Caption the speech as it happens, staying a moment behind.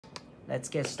let's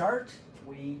get started.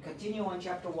 We continue on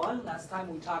chapter 1. Last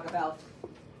time we talked about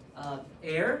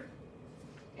air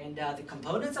and the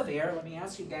components of air. Let me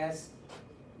ask you guys,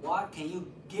 what can you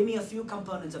give me a few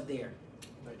components of the air?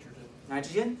 Nitrogen.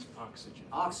 Nitrogen? Oxygen.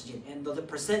 Oxygen. And the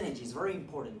percentage is very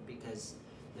important because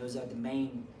those are the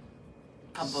main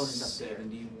components of the air.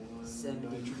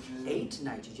 78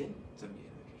 nitrogen. 78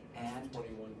 and 21%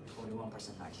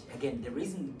 nitrogen. Again, the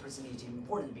reason the percentage is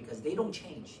important because they don't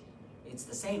change. It's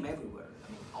the same everywhere.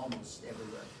 I mean, almost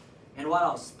everywhere. And what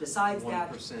else? Besides 1%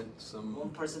 that, some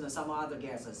 1% of some other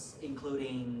gases,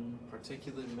 including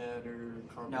particulate matter,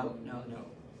 carbon. no.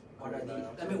 What are Carbon the?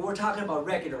 dioxide. I mean, we're talking about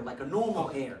regular, like a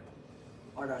normal air.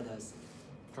 What are those?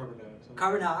 Carbon dioxide.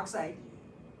 Carbon dioxide,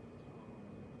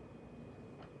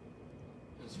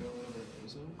 Is there another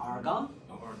ozone? argon,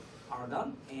 Oh,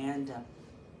 argon, and I don't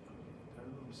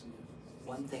remember seeing it.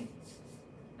 one thing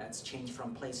that's changed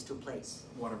from place to place.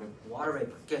 Water vapor. Water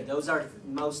vapor. Good. Those are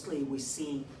mostly we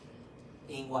see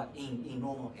in what in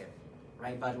normal air,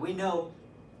 right? But we know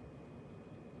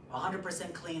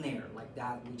 100% clean air like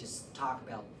that we just talked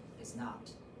about is not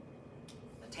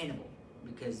attainable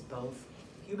because both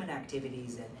human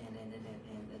activities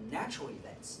and natural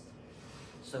events.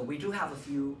 So we do have a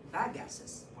few bad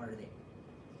gases. What are they?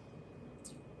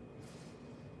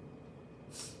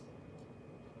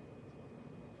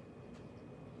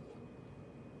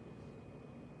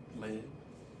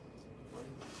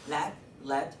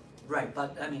 Lead, right,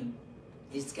 but I mean,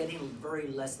 it's getting very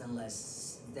less and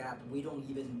less that we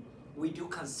do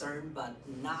concern, but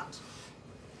not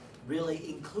really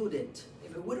included.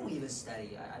 If we don't even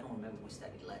study, I don't remember we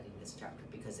studied lead in this chapter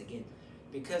because again,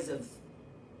 because of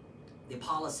the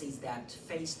policies that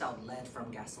phased out lead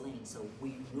from gasoline, so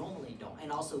we normally don't.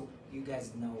 And also, you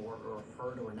guys know or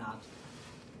heard or not,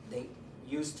 they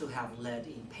used to have lead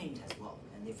in paint as well,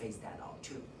 and they phased that out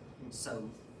too. So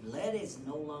lead is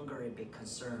no longer a big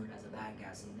concern as a bad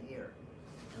gas in the air,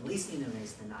 at least in the United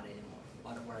States, not anymore.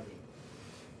 What are they?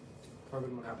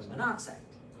 Carbon monoxide. Carbon monoxide,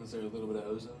 Is there a little bit of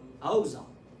ozone? ozone,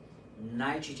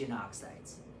 nitrogen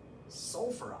oxides,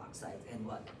 sulfur oxides, and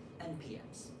what?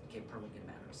 NPMs, okay, particulate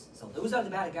matters. So those are the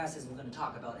bad gases we're going to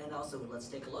talk about, and also let's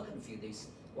take a look at a few of these.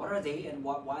 What are they, and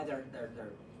why they're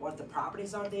what the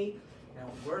properties are they, and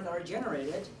where they're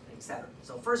generated, etc.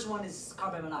 So first one is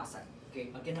carbon monoxide. Okay,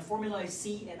 again, the formula is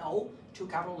CNO, 2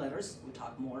 capital letters. We'll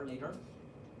talk more later.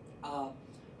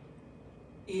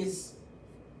 Is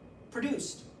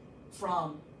produced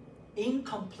from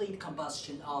incomplete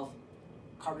combustion of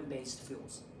carbon-based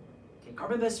fuels. Okay,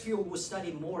 carbon-based fuel we'll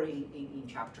study more in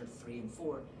chapter 3 and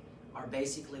 4 are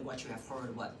basically what you have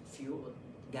heard, what? Fuel,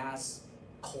 gas,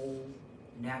 coal,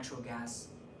 natural gas.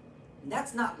 And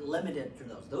that's not limited to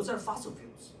those. Those are fossil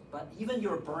fuels. But even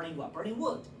you're burning what? Burning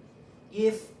wood.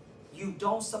 If you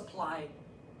don't supply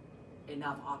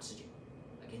enough oxygen,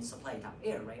 again, supply enough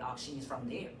air, right? Oxygen is from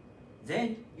the air.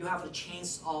 Then you have a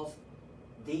chance of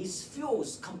these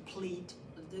fuels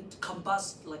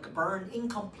combust, like burn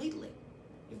incompletely.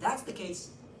 If that's the case,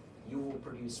 you will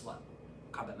produce what?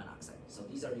 Carbon monoxide. So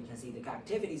these are, you can see the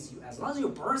activities, as long as you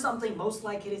burn something, most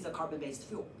likely it is a carbon-based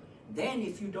fuel. Then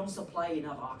if you don't supply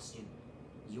enough oxygen,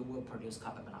 you will produce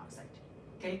carbon monoxide.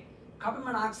 Okay? Carbon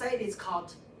monoxide is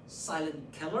called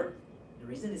silent killer. The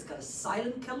reason it's called a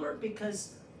silent killer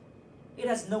because it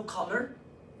has no color,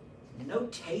 no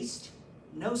taste,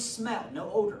 no smell, no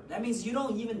odor. That means you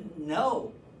don't even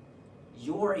know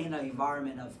you're in an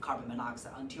environment of carbon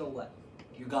monoxide until what?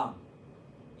 You're gone.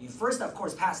 You first, of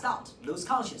course, passed out, lose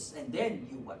conscious, and then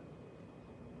you what?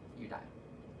 You die.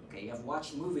 Okay, you have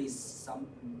watched movies, I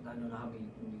don't know how many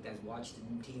you guys watched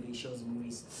TV shows,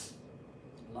 movies.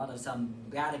 A lot of some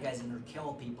bad guys in there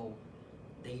kill people.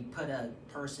 They put a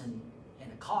person in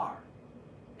a car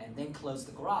and then close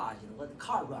the garage and let the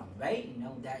car run, right? You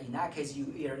know, that in that case, you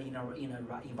are in an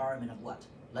environment of what?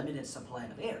 Limited supply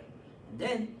of air. And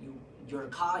then your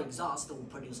car exhaust will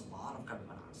produce a lot of carbon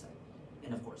monoxide.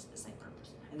 And of course, the same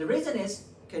purpose. And the reason is,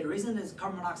 okay, the reason is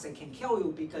carbon monoxide can kill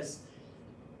you because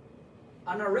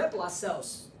on our red blood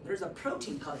cells, there's a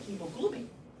protein called hemoglobin.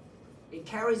 It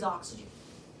carries oxygen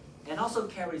and also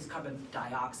carries carbon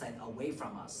dioxide away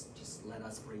from us, just let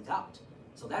us breathe out.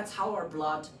 So that's how our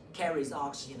blood carries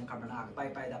oxygen and carbon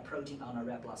dioxide by that protein on our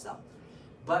red blood cell.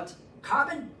 But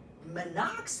carbon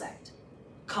monoxide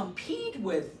compete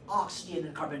with oxygen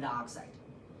and carbon dioxide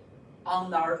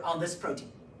on this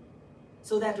protein.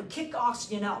 So that to kick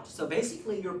oxygen out. So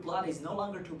basically your blood is no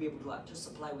longer to be able to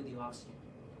supply with the oxygen.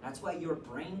 That's why your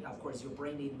brain, of course, your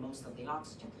brain needs most of the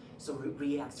oxygen. So it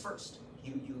reacts first.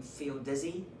 You feel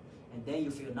dizzy, and then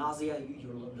you feel nausea,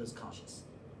 you lose conscious.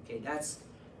 Okay, that's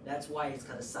why it's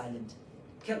called a silent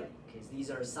killer. Okay, so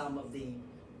these are some of the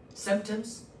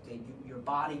symptoms. Okay, your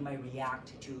body might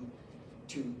react to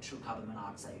carbon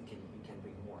monoxide. You can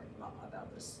read more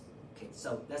about this. Okay,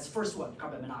 so that's the first one,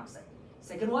 carbon monoxide.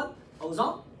 Second one,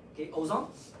 ozone. Okay, ozone.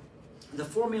 The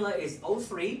formula is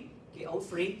O3. Okay,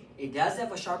 O3. It does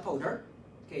have a sharp odor.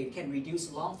 Okay, it can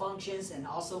reduce lung functions and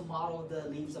also model the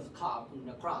leaves of crops.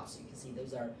 You can see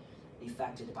those are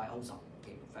affected by ozone.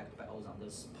 Okay, affected by ozone.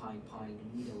 Those pine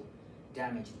needle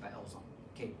damaged by ozone.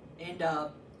 Okay, and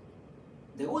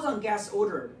the ozone gas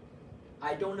odor.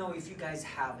 I don't know if you guys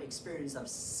have experience of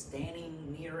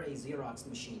standing near a Xerox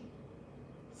machine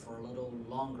for a little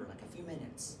longer, like a few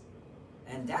minutes,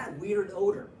 and that weird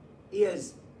odor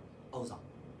is ozone.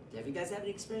 Have you guys had an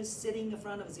experience sitting in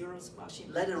front of a Xerox machine?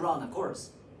 Let it run, of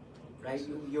course. Right?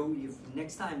 You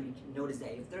next time you notice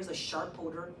that if there's a sharp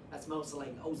odor, that smells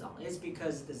like ozone. It's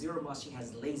because the Xerox machine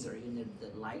has laser in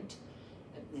the light,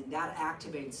 and that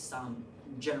activates some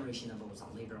generation of ozone.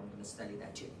 Later on, we're going to study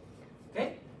that too.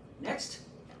 Okay. Next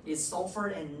is sulfur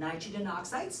and nitrogen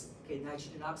oxides. Okay,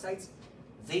 nitrogen oxides.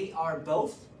 They are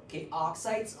both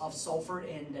oxides of sulfur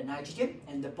and nitrogen,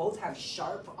 and they both have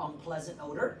sharp, unpleasant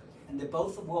odor, and they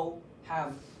both will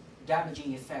have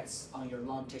damaging effects on your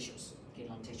lung tissues. Okay,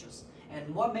 lung tissues.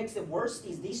 And what makes it worse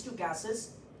is these two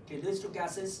gases. Okay, these two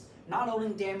gases not only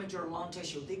damage your lung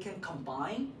tissue, they can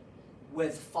combine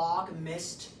with fog,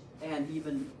 mist, and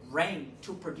even rain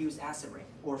to produce acid rain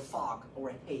or fog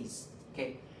or haze.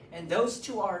 Okay, and those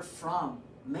two are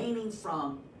mainly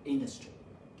from industry.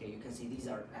 Okay, you can see these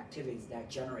are activities that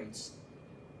generates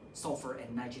sulfur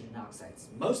and nitrogen oxides.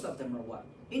 Most of them are what?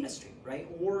 Industry, right?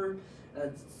 Or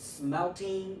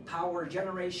smelting, power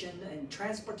generation, and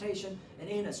transportation and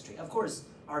industry. Of course,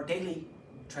 our daily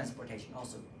transportation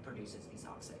also produces these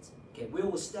oxides. Okay, we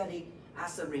will study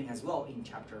acid rain as well in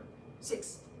chapter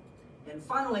 6. And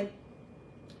finally,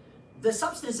 the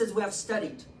substances we have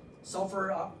studied,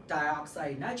 sulfur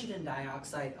dioxide, nitrogen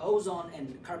dioxide, ozone,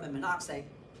 and carbon monoxide,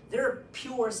 they're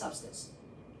pure substance.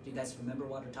 Do you guys remember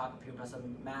what we're talking? Pure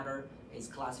substance matter is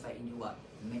classified into what?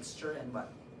 Mixture and what?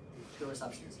 Pure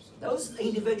substance. Those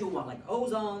individual ones like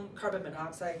ozone, carbon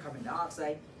monoxide, carbon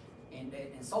dioxide, and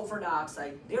sulfur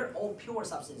dioxide, they're all pure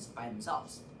substances by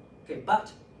themselves. Okay,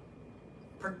 but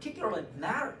particulate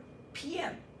matter,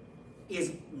 PM,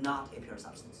 is not a pure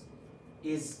substance.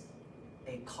 Is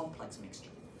a complex mixture.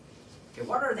 Okay,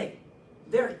 what are they?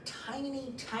 They're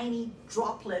tiny, tiny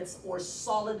droplets or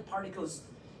solid particles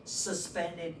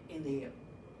suspended in the air.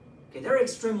 Okay, they're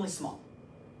extremely small.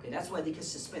 Okay, that's why they can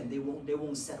suspend. They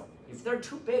won't settle. If they're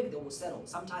too big, they will settle.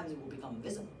 Sometimes it will become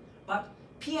invisible. But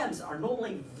PMs are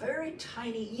normally very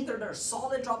tiny. Either they're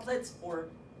solid droplets or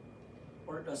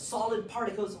solid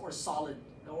particles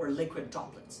or liquid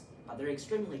droplets. But they're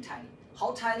extremely tiny.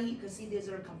 How tiny? You can see these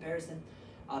are a comparison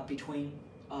between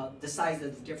the size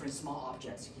of different small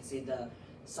objects. You can see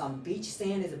some beach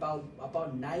sand is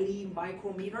about 90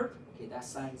 micrometer. Okay, that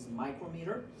size is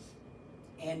micrometer.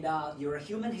 And your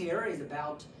human hair is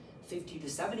about 50 to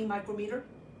 70 micrometer.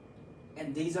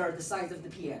 And these are the size of the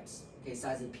PMs. Okay,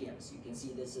 size of the PMs. You can see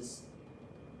this is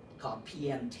called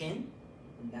PM10,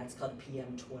 and that's called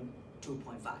PM2.5.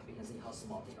 You can see how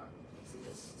small they are. See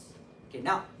this? Okay,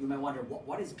 now you might wonder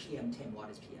what is PM10, what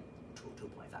is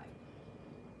PM2.5?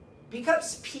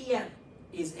 Because PM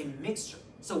is a mixture,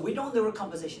 so we don't know their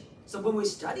composition. So when we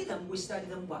study them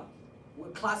what? We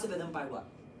classify them by what?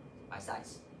 By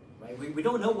size, right? We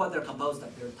don't know what they're composed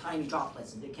of. They're tiny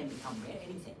droplets, and they can become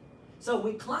anything. So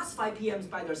we classify PMs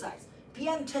by their size.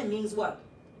 PM10 means what?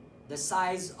 The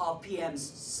size of PMs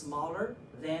smaller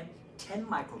than 10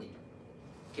 microliter.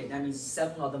 Okay, that means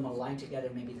 7 of them aligned together,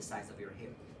 maybe the size of your hair.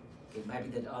 Okay, maybe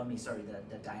the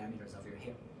diameters of your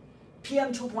hair.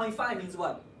 PM2.5 means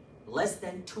what? Less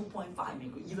than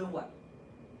 2.5, even what?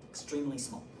 Extremely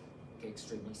small. Okay,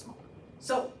 extremely small.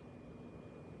 So,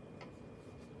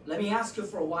 let me ask you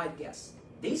for a wide guess.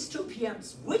 These two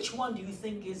PMs, which one do you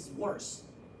think is worse?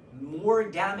 More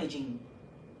damaging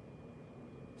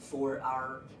for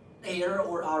our air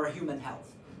or our human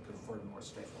health? For more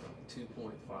straightforward.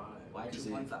 2.5. Why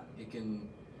 2.5? It can,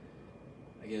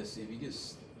 I guess, if you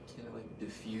just kind of like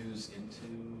diffuse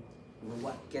into. Well,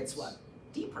 what gets what?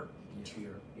 Deeper into Yeah,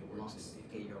 your it works lungs.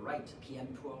 in Okay, you're right.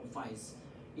 PM2.5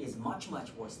 is much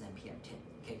worse than PM10.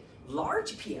 Okay,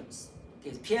 large PMs,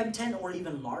 okay, PM10 or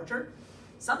even larger,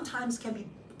 sometimes can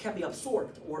be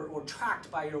absorbed or tracked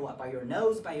by your what? By your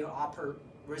nose, by your upper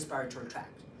respiratory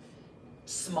tract.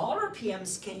 Smaller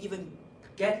PMs can even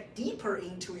get deeper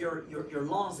into your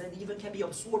lungs and even can be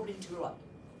absorbed into your what?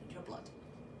 Into your blood.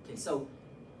 Okay, so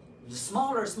the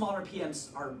smaller PMs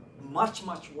are much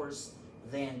worse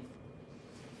than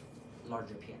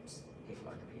larger PMs. Okay,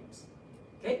 larger PMs.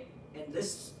 Okay, and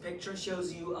this picture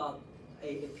shows you a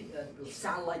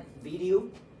satellite video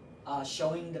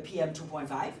showing the PM 2.5.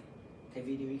 Okay,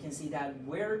 video. You can see that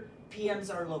where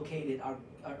PMs are located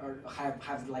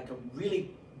have like a really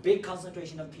big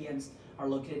concentration of PMs are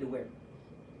located where?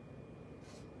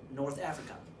 North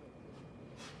Africa,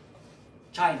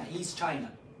 China, East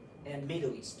China, and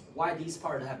Middle East. Why these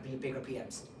parts have bigger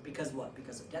PMs? Because what?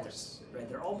 Because of deserts, right?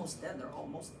 They're almost dead.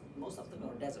 Most of them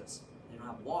are deserts. They don't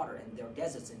have water, and they're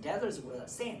deserts. And deserts with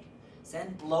sand.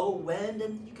 Sand, blow, wind,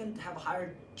 and you can have a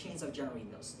higher chance of generating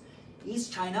those.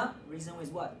 East China, reason is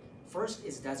what? First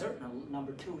is desert.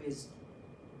 Number two is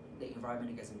the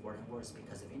environment gets worse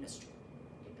because of industry.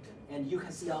 And you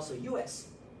can see also U.S.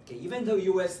 Okay, even though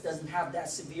U.S. doesn't have that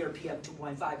severe PM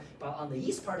 2.5, but on the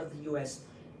east part of the U.S.,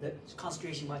 the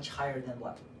concentration much higher than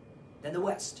what? Than the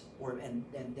West, and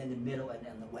the middle and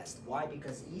the West. Why?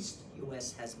 Because East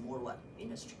U.S. has more what?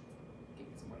 Industry. Okay,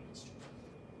 it's more industry.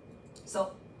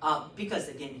 So, because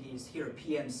again, here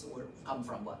PMs come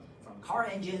from what? From car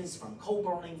engines, from coal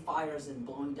burning fires and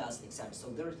blowing dust, etc. So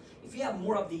if you have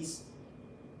more of these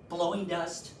blowing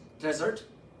dust, desert,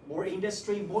 more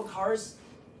industry, more cars,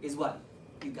 is what?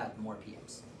 You got more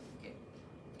PMs. Okay,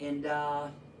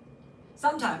 and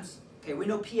sometimes, okay, we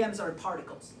know PMs are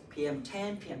particles.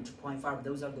 PM10, PM2.5,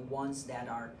 those are the ones that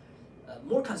are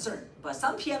more concerned. But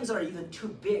some PMs are even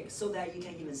too big so that you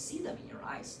can't even see them in your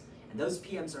eyes. And those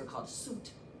PMs are called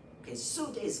soot. Okay,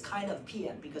 soot is kind of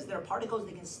PM because they're particles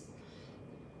they can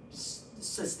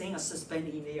sustain or suspend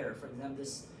in the air. For example,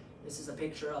 this is a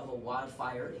picture of a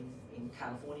wildfire in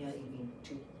California in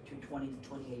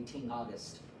 2018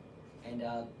 August. And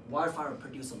wildfire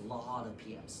produce a lot of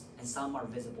PMs, and some are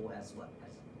visible as what?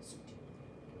 As soot.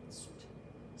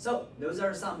 So those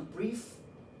are some brief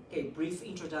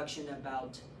introduction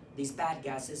about these bad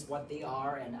gases, what they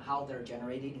are, and how they're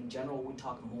generated. In general, we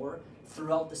talk more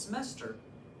throughout the semester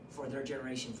for their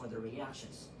generation, for their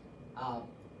reactions.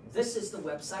 This is the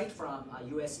website from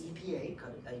US EPA,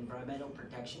 Environmental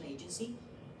Protection Agency.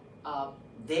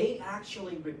 They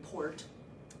actually report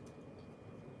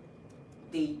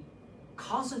the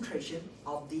concentration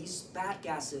of these bad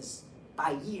gases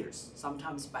by years,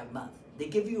 sometimes by month. They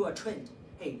give you a trend.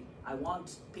 Hey, I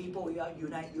want people,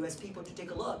 US people, to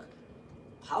take a look.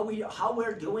 How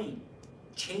we're doing,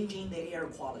 changing the air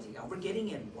quality. Are we getting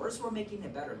it worse or making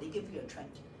it better? They give you a trend.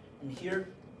 And here,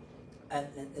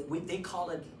 they call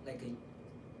it like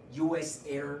a US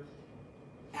Air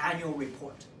annual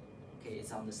report. Okay,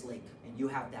 it's on this link, and you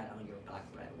have that on your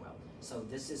Blackboard as well. So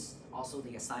this is also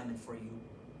the assignment for you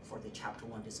for the chapter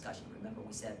 1 discussion. Remember,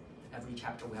 we said every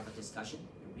chapter we have a discussion.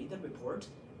 You read the report,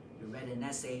 you read an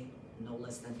essay, no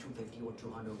less than 250 or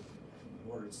 200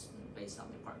 words based on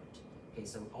the department. Okay,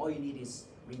 so all you need is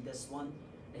read this one.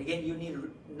 And again, you need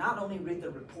to not only read the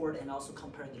report and also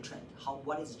compare the trend.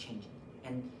 What is changing?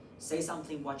 And say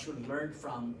something what you learned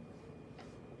from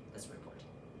this report.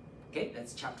 Okay,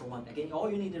 that's chapter 1. Again,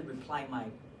 all you need to reply my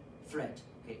thread,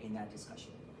 okay, in that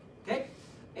discussion. Okay,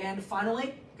 and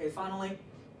finally,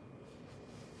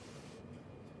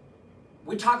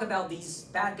 we talk about these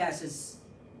bad gases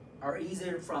are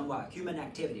either from what? Human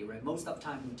activity, right? Most of the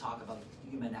time we talk about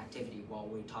human activity while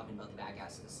we're talking about the bad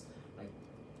gases, like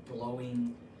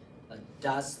blowing,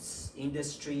 dusts,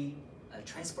 industry,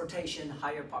 transportation,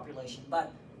 higher population.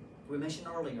 But we mentioned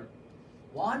earlier,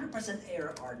 100%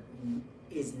 air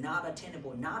is not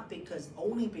attainable, not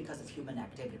only because of human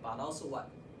activity, but also what?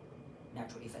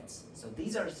 Natural events. So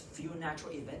these are few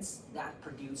natural events that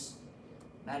produce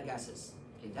bad gases.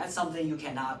 Okay, that's something you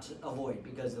cannot avoid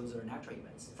because those are natural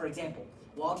events. For example,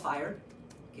 wildfire,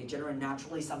 okay, generate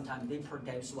naturally sometimes they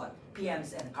produce what?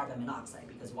 PMs and carbon monoxide,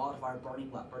 because wildfire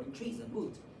burning what? Burning trees and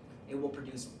wood. It will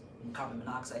produce carbon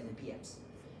monoxide and PMs.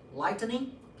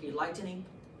 Lightning, okay,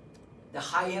 the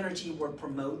high energy will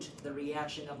promote the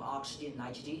reaction of oxygen and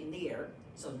nitrogen in the air.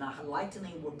 So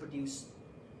lightning will produce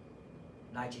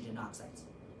nitrogen oxides.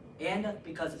 And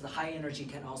because of the high energy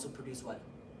can also produce what?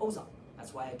 Ozone.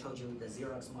 That's why I told you the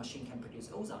Xerox machine can produce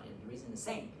ozone. And the reason is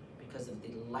the same, because of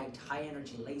the light, high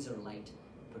energy laser light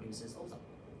produces ozone.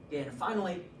 And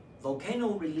finally, volcano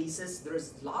releases,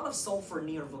 there's a lot of sulfur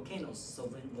near volcanoes. So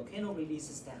when volcano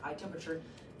releases at high temperature,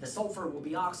 the sulfur will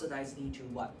be oxidized into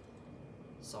what?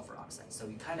 Sulfur oxide. So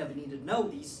you kind of need to know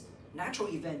these natural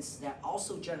events that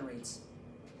also generates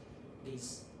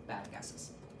these bad gases.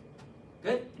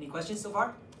 Good? Any questions so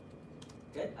far?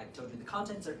 Good? I told you the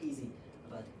contents are easy,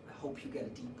 but I hope you get a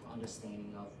deep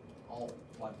understanding of all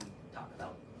what we talked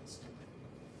about.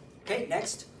 Okay,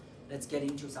 next, let's get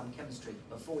into some chemistry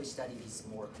before we study these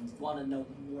more. We want to know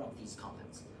more of these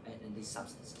compounds and these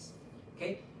substances.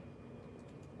 Okay?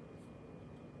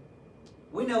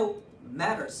 we know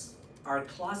matters are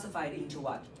classified into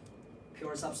what?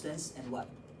 Pure substance and what?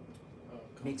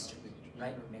 Mixture,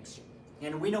 right? Mixture.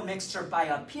 And we know mixture by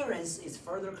appearance is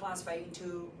further classified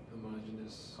into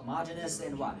homogeneous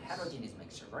and what? Heterogeneous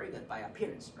mixture. Very good. By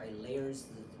appearance, right? Layers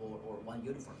or one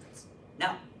uniform phase.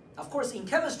 Now, of course, in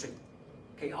chemistry,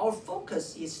 okay, our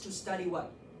focus is to study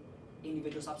what?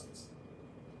 Individual substance,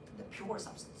 the pure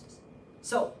substances.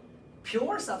 So,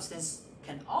 pure substance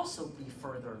can also be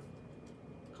further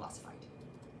classified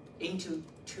into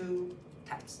two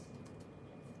types: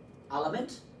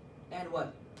 element and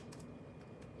what?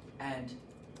 And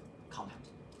compound.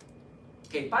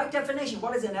 Okay, by definition,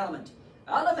 what is an element?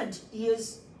 Element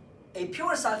is a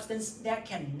pure substance that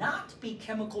cannot be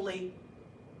chemically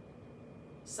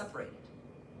separated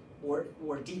or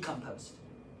decomposed.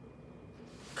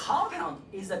 Compound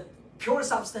is a pure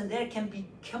substance that can be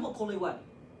chemically what?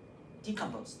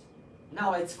 Decomposed.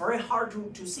 Now it's very hard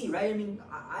to see, right? I mean,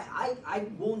 I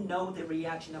won't know the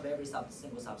reaction of every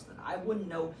single substance. I wouldn't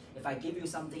know if I give you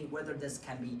something whether this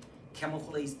can be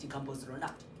chemically decomposed or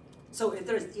not. So if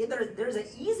there's an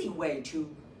easy way to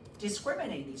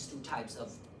discriminate these two types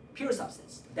of pure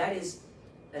substance. That is,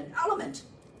 an element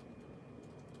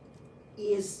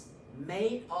is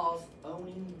made of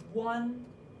only one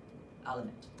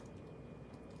element,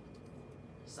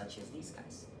 such as these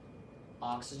guys: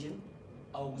 oxygen,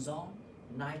 ozone,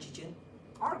 nitrogen,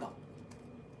 argon.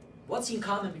 What's in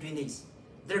common between these?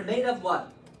 They're made of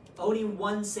what? Only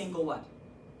one single what?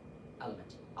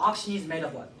 Element. Oxygen is made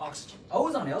of what? Oxygen.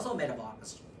 Ozone is also made of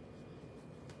oxygen.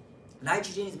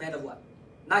 Nitrogen is made of what?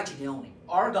 Nitrogen only.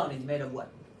 Argon is made of what?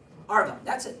 Argon.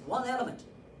 That's it. One element.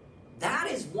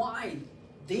 That is why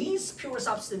these pure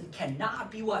substances cannot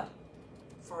be what?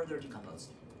 Further decomposed.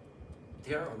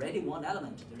 They're already one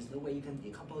element. There's no way you can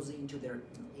decompose it into their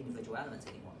individual elements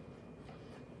anymore.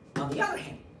 On the other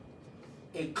hand,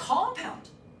 a compound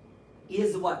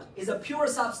is what? Is a pure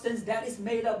substance that is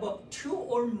made up of two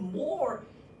or more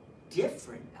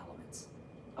different elements.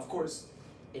 Of course,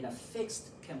 in a fixed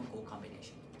chemical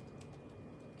combination.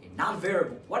 Okay, not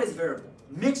variable. What is variable?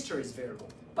 Mixture is variable.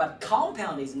 But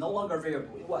compound is no longer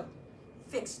variable. It's what?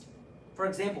 Fixed. For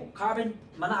example, carbon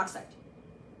monoxide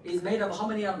is made of how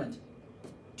many elements?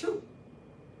 Two.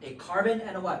 A carbon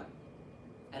and a what?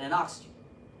 And an oxygen.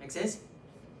 Make sense?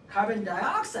 Carbon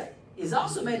dioxide is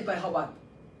also made by how what?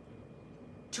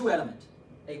 Two elements.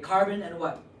 A carbon and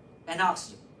what? An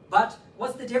oxygen. But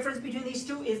what's the difference between these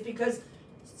two is because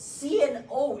C and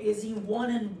O is in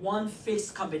 1 and 1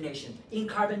 fixed combination. In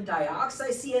carbon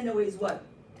dioxide, C and O is what?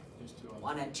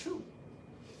 1 and 2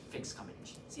 fixed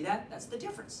combination. See that? That's the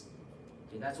difference.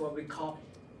 Okay, that's what we call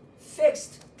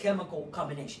fixed chemical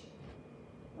combination.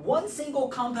 One single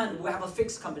compound will have a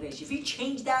fixed combination. If you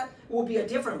change that, it will be a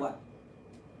different what?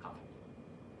 Compound.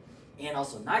 And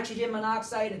also nitrogen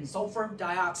monoxide and sulfur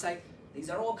dioxide, these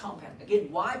are all compound. Again,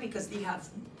 why? Because they have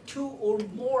two or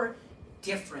more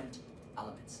different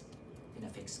elements in a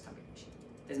fixed combination.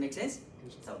 Does it make sense?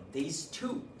 So these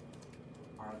two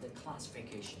are the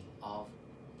classification of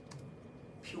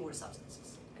pure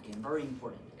substances. Again, very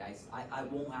important, guys. I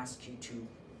won't ask you to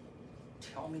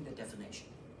tell me the definition.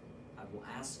 I will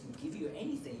give you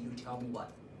anything, you tell me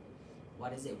what.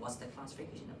 What is it? What's the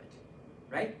classification of it?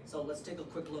 Right? So let's take a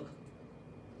quick look.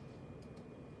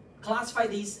 Classify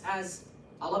these as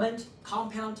element,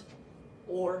 compound,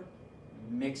 or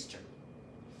mixture.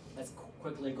 Let's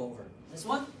quickly go over. This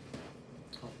one?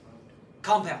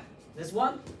 Compound. This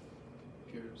one?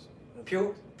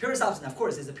 Pure substance. Of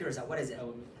course, it's a pure substance. What is it?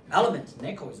 Element.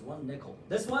 Nickel is one nickel.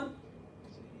 This one?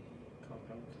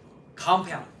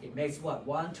 Compound. It makes what?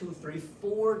 1, 2, 3,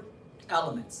 4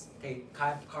 elements. Okay,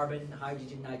 carbon,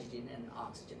 hydrogen, nitrogen, and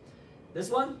oxygen. This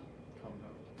one?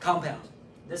 Compound.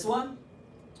 This one?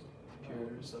 Pure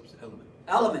substance. Element.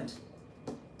 Element.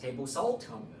 Table salt.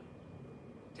 Compound.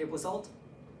 Table salt?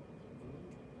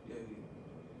 Yeah.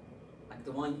 Like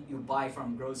the one you buy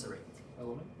from grocery.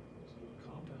 Element.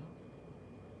 Compound.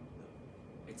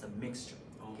 It's a mixture.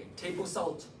 Okay, table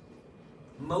salt.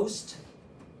 Most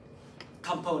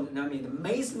component, I mean, the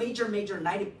major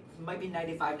 90, might be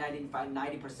 95,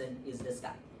 90% is this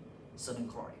guy, sodium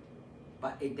chloride.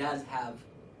 But it does have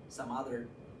some other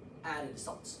added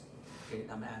salts. Okay,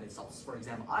 added salts. For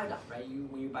example, iodine, right?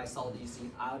 When you buy salt, you see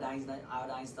iodine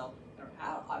stuff, or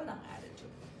iodine added to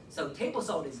it. So table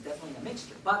salt is definitely a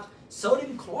mixture. But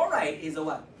sodium chloride is a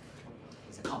what?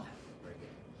 It's a compound. Very good.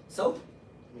 So,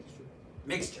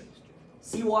 mixture.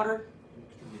 Seawater,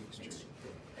 mixture.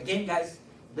 Again, guys,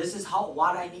 this is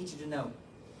what I need you to know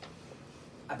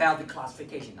about the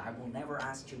classification. I will never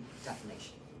ask you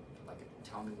definition. Like,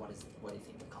 tell me what do you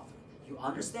think of compound. You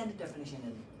understand the definition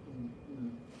and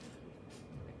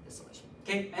distillation.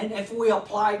 Okay, and if we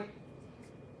apply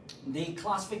the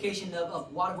classification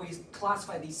of what we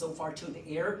classify these so far to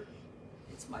the air,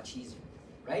 it's much easier,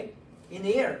 right? In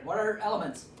the air, what are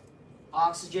elements?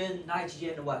 Oxygen,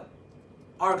 nitrogen, what?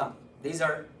 Argon. These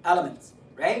are elements,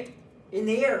 right? In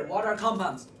the air, what are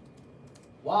compounds?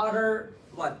 Water,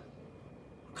 what?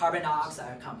 Carbon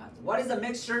dioxide compounds. What is the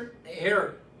mixture? The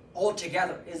air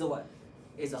altogether is a what?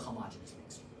 Is a homogeneous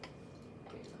mixture.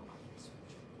 Okay, it's a homogeneous mixture.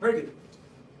 Very good.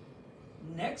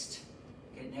 Next,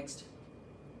 okay, next.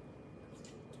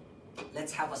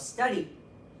 Let's have a study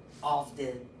of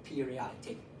the periodic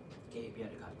table. Okay,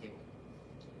 periodic table.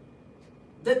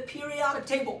 The periodic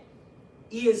table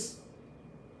is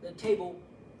the table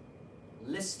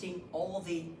listing all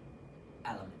the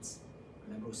elements.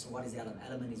 Remember, so what is the element?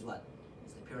 Element is what?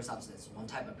 It's the pure substance, one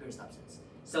type of pure substance.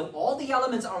 So all the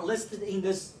elements are listed in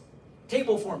this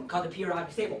table form called the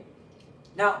periodic table.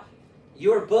 Now,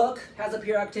 your book has a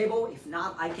periodic table. If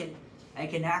not, I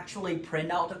can actually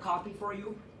print out a copy for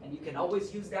you, and you can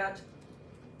always use that.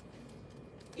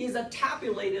 It's a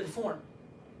tabulated form.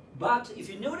 But if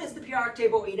you notice the periodic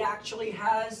table, it actually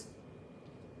has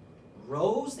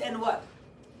rows and what?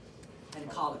 And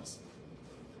columns.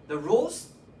 The rows,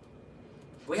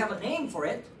 we have a name for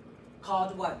it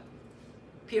called what?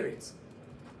 Periods.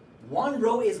 One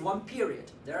row is one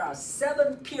period. There are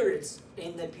 7 periods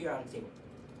in the periodic table.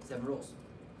 7 rows.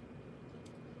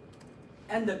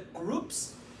 And the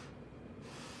groups,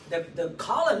 the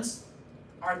columns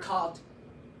are called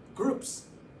groups.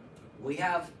 We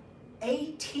have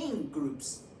 18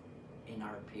 groups in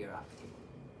our periodic table.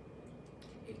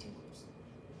 18 groups.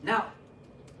 Now,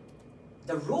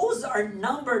 the rows are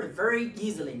numbered very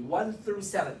easily, 1 through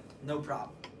 7, no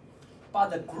problem. But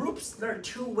the groups, there are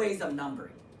 2 ways of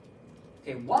numbering.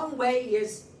 Okay, one way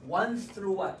is 1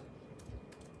 through what?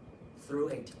 Through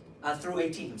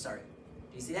 18, I'm sorry.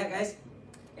 Do you see that, guys?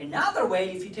 Another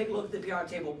way, if you take a look at the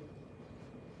periodic table,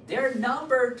 they're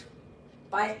numbered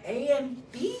by A and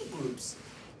B groups.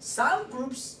 Some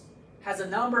groups has a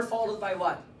number followed by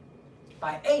what?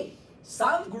 By A.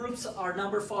 Some groups are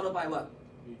number followed by what?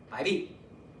 By B.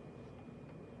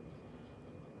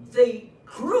 The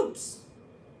groups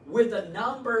with a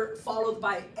number followed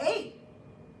by A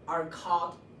are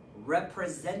called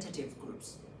representative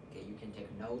groups. Okay, you can take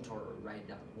a note or write it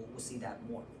down. We'll see that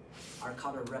more. Are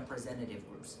called representative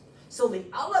groups. So the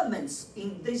elements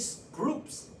in these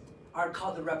groups are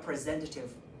called the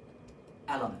representative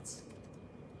elements.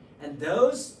 And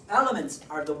those elements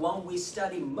are the one we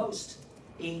study most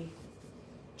in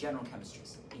general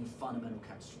chemistries, in fundamental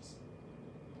chemistries.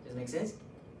 Does it make sense?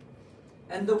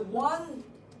 And the one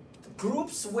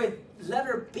groups with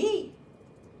letter B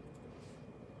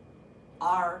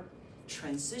are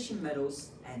transition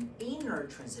metals and inner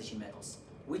transition metals,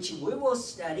 which we will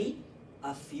study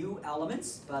a few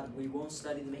elements, but we won't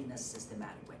study them in a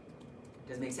systematic way.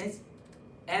 Does it make sense?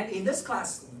 And in this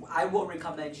class, I will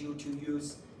recommend you to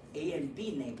use A and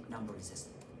B name numbering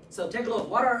system. So take a look.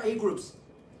 What are A groups?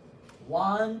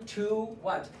 1, 2,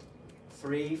 what?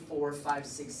 3, 4, 5,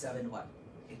 6, 7, what?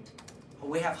 8.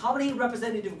 We have how many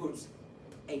representative groups?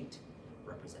 8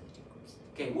 representative groups.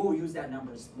 Okay, we'll use that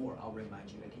numbers more. I'll remind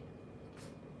you again.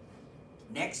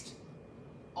 Next,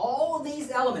 all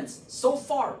these elements, so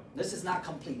far, this is not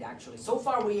complete actually. So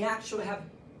far, we actually have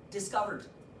discovered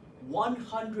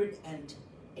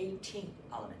 118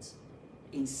 elements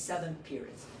in 7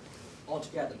 periods.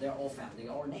 Altogether, they're all found. They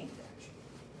are named actually.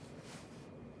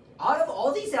 Out of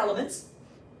all these elements,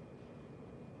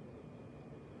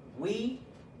 we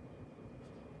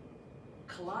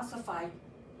classify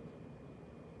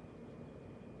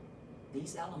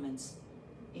these elements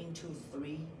into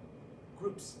 3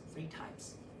 groups, 3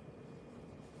 types,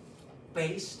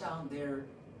 based on their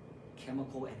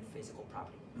chemical and physical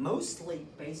property. Mostly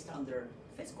based on their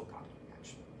physical property,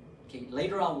 actually. Okay,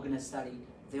 later on we're going to study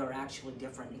they are actually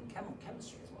different in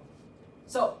chemistry as well.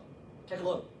 So, take a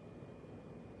look.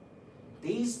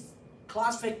 These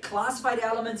classified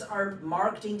elements are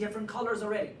marked in different colors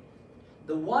already.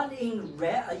 The one in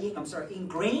in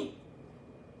green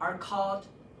are called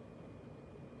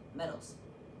metals.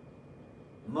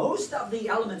 Most of the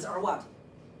elements are what?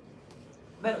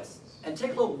 Metals. And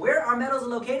take a look, where are metals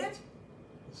located?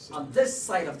 On this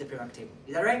side of the periodic table.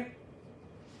 Is that right?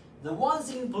 The ones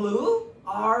in blue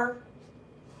are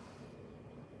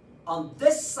on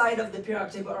this side of the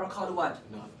periodic table are called what?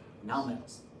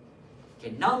 Non-metals.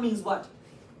 Okay, non means what?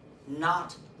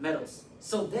 Not metals.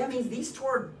 So that means these 2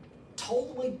 are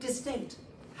totally distinct.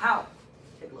 How?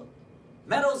 Take a look.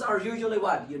 Metals are usually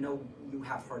what? You know, you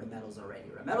have heard of metals already,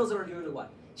 right? Metals are usually what?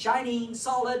 Shining,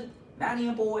 solid,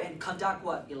 malleable and conduct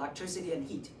what? Electricity and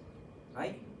heat,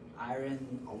 right?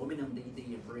 Iron, aluminum, they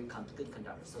are very good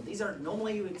conductors. So these are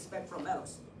normally you expect from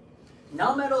metals.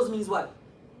 Non-metals means what?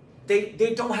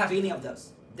 They don't have any of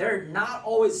those. They're not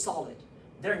always solid.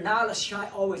 They're not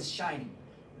always shiny.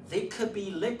 They could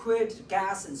be liquid,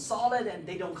 gas, and solid, and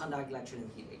they don't conduct electricity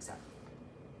and heat, exactly.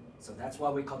 So that's why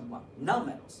we call them what?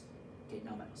 Non-metals. Okay,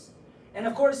 non-metals. And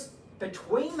of course,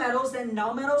 between metals and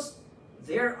non-metals,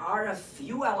 there are a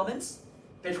few elements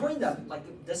between them, like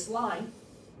this line,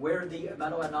 where the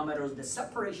metal and non-metals, the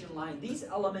separation line, these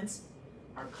elements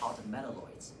are called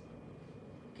metalloids.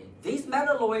 Okay, these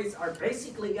metalloids are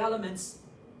basically elements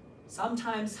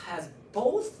sometimes has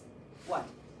both what?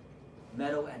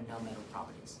 Metal and non-metal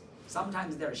properties.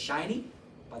 Sometimes they're shiny,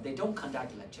 but they don't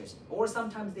conduct electricity. Or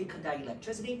sometimes they conduct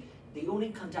electricity, they only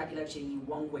conduct electricity in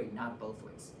one way, not both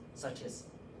ways. Such as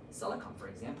silicon, for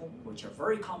example, which are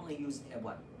very commonly used in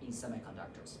what? In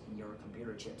semiconductors, in your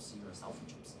computer chips, your cell phone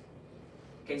chips.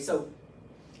 Okay, so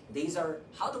these are,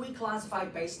 how do we classify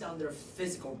based on their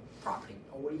physical property,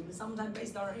 or even sometimes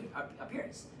based on their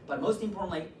appearance? But most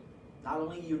importantly, not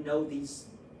only you know these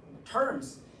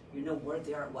terms, you know where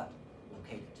they are what?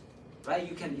 Located. Right?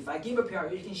 You can, if I give a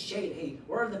pair, you can shade, hey,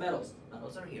 where are the metals?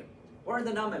 Metals are here. Where are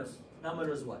the non-metals?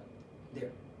 Non-metals what?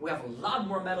 There. We have a lot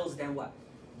more metals than what?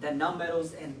 Than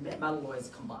non-metals and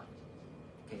metalloids combined.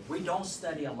 Okay, we don't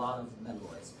study a lot of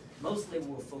metalloids. Mostly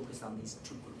we'll focus on these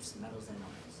two groups, metals and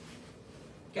non-metals.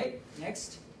 Okay,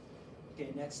 next. Okay,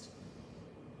 next.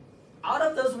 Out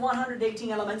of those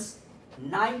 118 elements,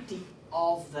 90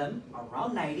 of them,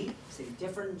 around 90, say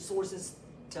different sources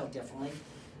tell differently,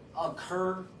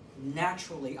 occur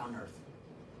naturally on Earth.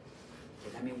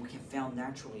 Okay, that means we can found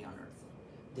naturally on Earth.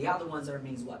 The other ones are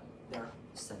means what? They're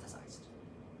synthesized.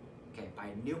 Okay, by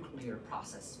a nuclear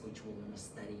process, which we're going to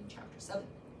study in chapter 7.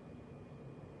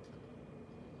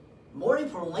 More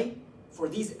importantly, for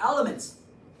these elements,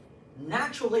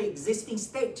 naturally existing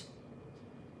state,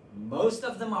 most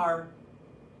of them are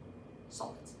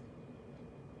solids.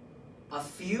 A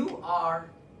few are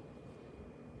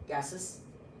gases.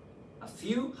 A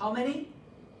few, how many?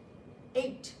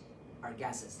 8 are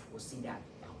gases. We'll see that.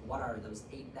 What are those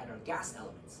 8 that are gas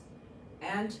elements?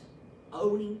 And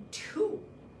only 2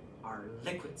 are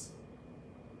liquids.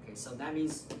 Okay, so that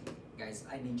means, guys,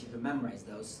 I need you to memorize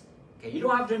those. Okay, you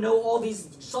don't have to know all these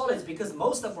solids because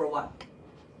most of them are what?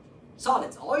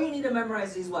 Solids. All you need to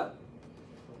memorize is what?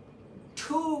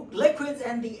 2 liquids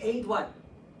and the 8 what?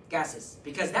 Gases.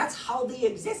 Because that's how they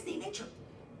exist in nature.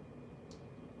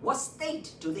 What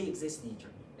state do they exist in nature?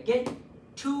 Again,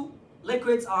 2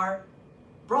 liquids are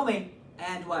bromine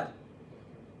and what?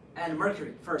 And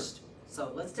mercury first.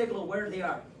 So let's take a look where they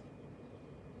are.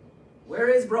 Where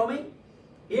is bromine?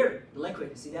 Here, the liquid.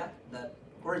 You see that? The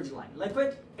orange line.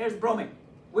 Liquid, here's bromine.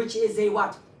 Which is a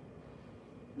what?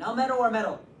 Non-metal or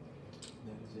metal?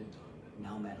 That is a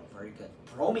Non-metal. Very good.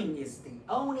 Bromine is the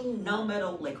only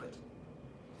non-metal liquid.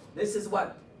 This is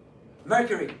what?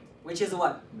 Mercury, which is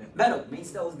what? Metal.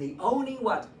 Means those the only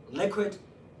what? Liquid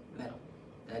metal.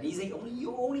 That is the only,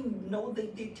 you only know the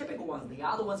typical ones. The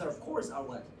other ones are, of course, are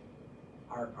what?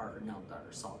 Are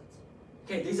solids.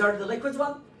 Okay, these are the liquids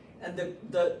one, and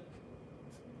the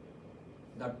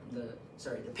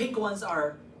pink ones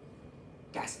are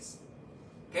gases.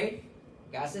 Okay,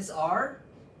 gases are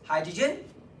hydrogen,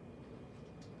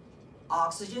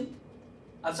 oxygen.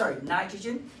 I'm sorry,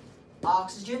 nitrogen,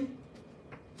 oxygen,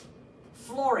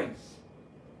 fluorine,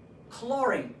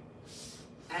 chlorine,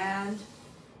 and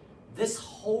this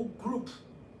whole group,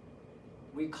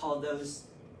 we call those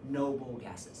noble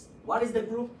gases. What is the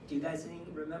group? Do you guys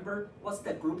remember? What's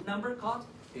the group number called?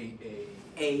 8A.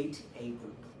 8A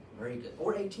group. Very good.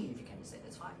 Or 18 if you can say,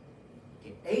 that's fine.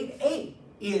 Okay. 8A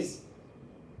is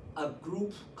a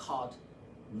group called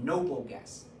noble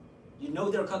gas. You know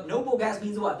they're called noble gas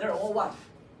means what? They're all what?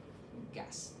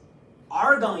 Gas.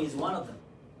 Argon is one of them.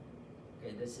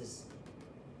 Okay, this is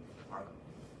argon.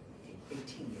 Okay,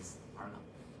 18 is argon.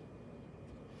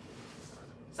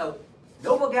 So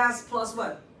noble gas plus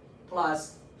what?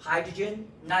 Plus hydrogen,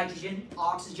 nitrogen,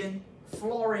 oxygen,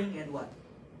 fluorine, and what?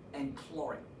 And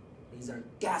chlorine. These are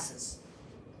gases.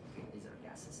 Okay, these are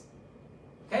gases.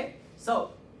 Okay,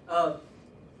 so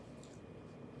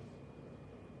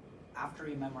after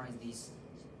you memorize these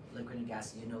liquid and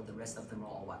gas, you know the rest of them are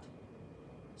all what?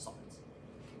 Solids.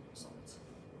 Okay, solids.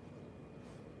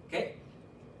 Okay,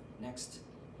 next,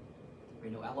 we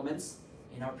know elements.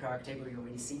 In our periodic table, you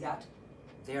already see that.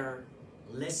 They're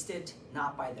listed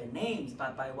not by their names,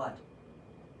 but by what?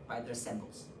 By their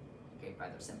symbols. Okay, by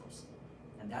their symbols.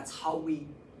 And that's how we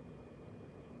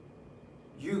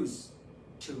use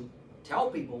to tell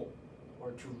people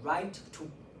or to write, to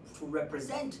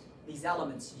represent these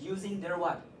elements using their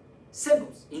what?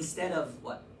 Symbols instead of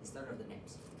what? Instead of the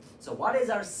names. So what is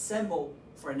our symbol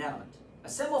for an element? A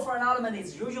symbol for an element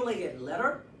is usually a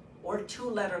letter or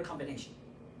two-letter combination.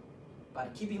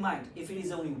 But keep in mind, if it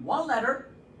is only one letter,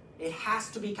 it has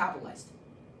to be capitalized.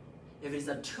 If it's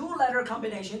a two-letter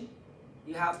combination,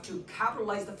 you have to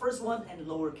capitalize the first one and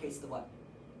lowercase the what?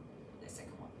 The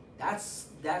second one.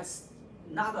 That's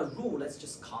not a rule, that's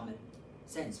just common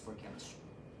sense for chemistry.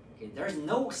 Okay, there's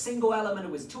no single element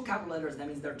with two capital letters, that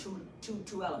means there are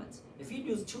two elements. If you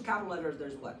use two capital letters,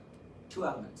 there's what? Two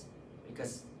elements.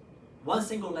 Because one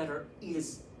single letter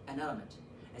is an element.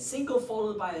 A single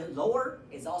followed by a lower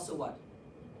is also what?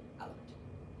 Element.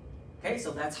 Okay,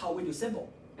 so that's how we do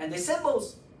symbol. And the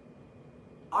symbols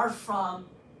are from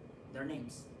their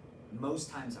names. Most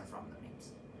times are from their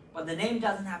names. But the name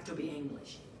doesn't have to be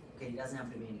English. Okay, it doesn't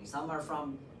have to be English. Some are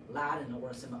from Latin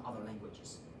or some other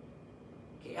languages.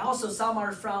 Okay, also some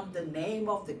are from the name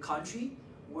of the country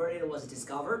where it was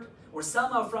discovered, or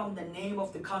some are from the name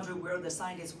of the country where the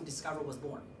scientist who discovered was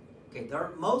born. Okay,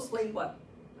 they're mostly what?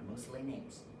 They're mostly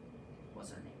names. What's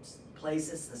their names?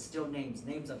 Places are still names.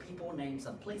 Names of people, names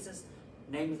of places,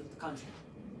 names of the country.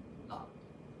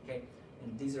 Okay,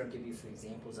 and these are give you for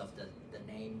examples of the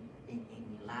name in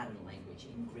Latin language,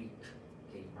 in Greek.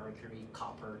 Okay, mercury,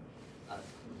 copper,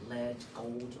 lead,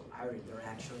 gold, iron. They're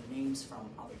actually names from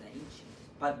other than ancient.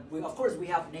 But of course we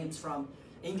have names from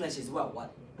English as well.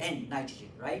 What? N, nitrogen,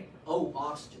 right? O,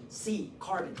 oxygen. C,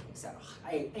 carbon, etc.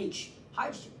 H,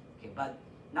 hydrogen. Okay, but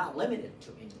not limited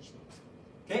to English names.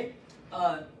 Okay.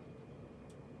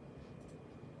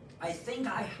 I think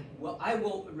I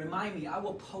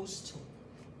will post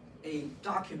a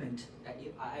document.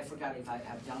 I forgot if I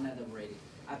have done that already.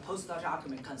 I post that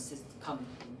document come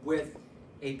with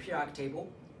a periodic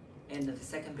table, and the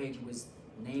second page was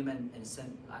name and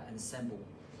symbol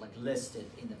like listed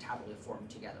in the tablet form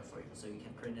together for you, so you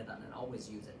can print it out and always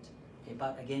use it. Okay,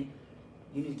 but again,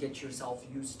 you need to get yourself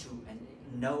used to and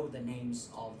know the names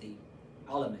of the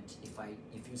element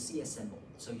if you see a symbol,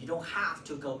 so you don't have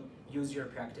to go use your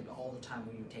periodic table all the time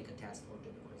when you take a test or do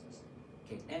the quizzes.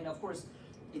 Okay, and of course,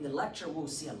 in the lecture we'll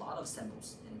see a lot of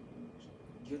symbols, and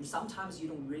sometimes you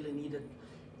don't really need it.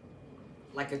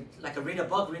 Like a read a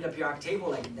book, read a periodic table,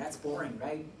 like that's boring,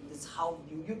 right? It's how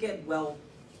you get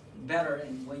better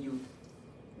and when you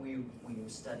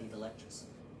study the lectures.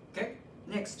 Okay,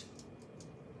 next.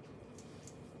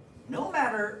 No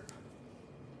matter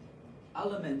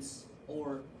elements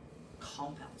or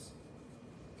compounds,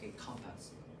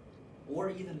 or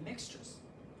even mixtures,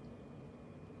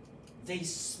 the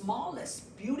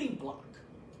smallest building block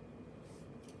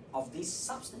of these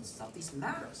substances, of these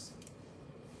matters,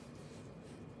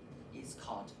 is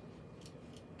called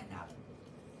an atom.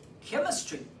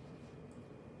 Chemistry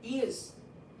is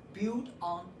built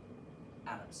on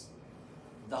atoms.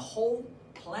 The whole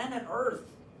planet Earth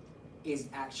is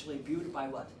actually built by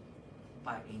what?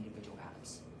 By individual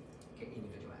atoms. Okay,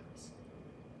 individual atoms.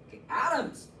 Okay,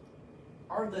 atoms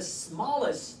are the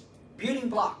smallest building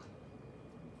block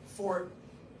for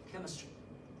chemistry.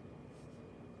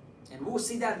 And we'll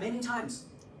see that many times.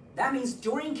 That means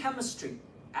during chemistry,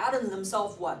 atoms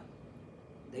themselves what?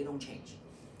 They don't change.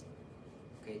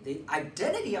 Okay, the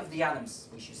identity of the atoms,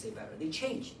 we should say better, they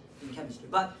change in chemistry.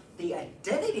 But the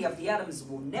identity of the atoms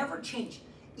will never change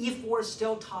if we're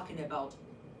still talking about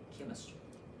chemistry.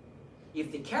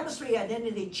 If the chemistry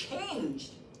identity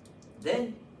changed,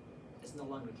 then it's no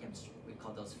longer chemistry. We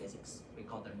call those physics. We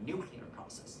call them nuclear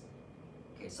process.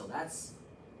 Okay, so that's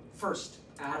first.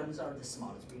 Atoms are the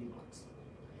smallest building blocks.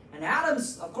 And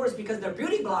atoms, of course, because they're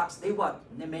building blocks, they what?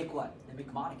 They make what? They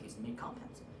make molecules, they make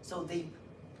compounds. So they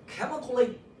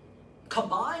chemically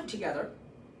combine together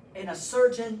in a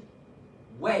certain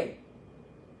way.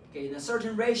 Okay, in a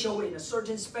certain ratio, in a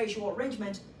certain spatial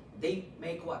arrangement, they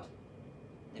make what?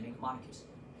 They make molecules.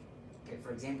 Okay,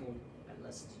 for example,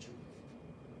 let's do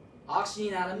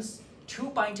oxygen atoms, 2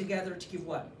 bind together to give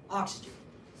what? Oxygen.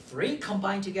 3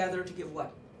 combine together to give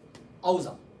what?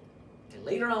 Ozone. Okay,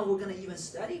 later on, we're going to even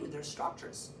study with their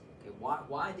structures. Okay,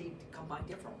 why they combine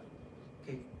differently.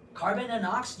 Okay, carbon and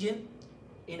oxygen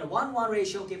in a 1:1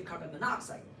 ratio give carbon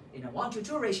monoxide. In a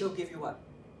 1:2 ratio give you what?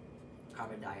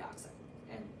 Carbon dioxide.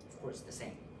 And of course the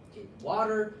same. Okay,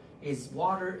 water is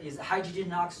hydrogen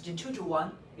and oxygen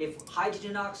 2:1. If hydrogen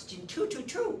and oxygen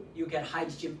 2:2, you get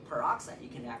hydrogen peroxide. You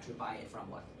can actually buy it from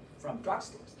what? From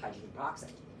drugstores, hydrogen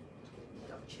peroxide. Okay,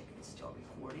 double check it's still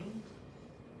recording.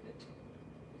 Good.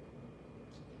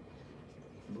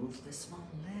 Move this one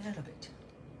a little bit.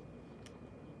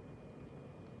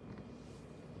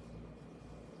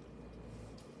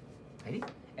 Ready?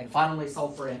 And finally,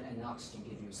 sulfur and oxygen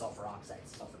give you sulfur oxide,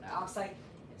 sulfur dioxide,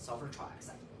 and sulfur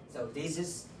trioxide. So this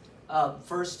is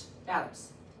first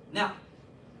atoms. Now,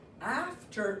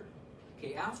 after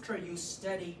you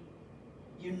study,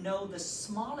 you know the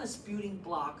smallest building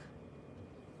block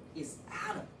is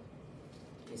atom.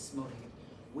 Okay, small here.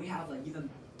 We have an even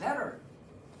better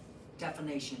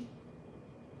definition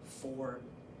for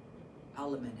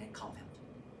element and compound.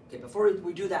 Okay, before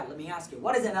we do that, let me ask you,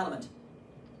 what is an element?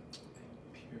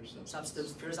 Pure substance.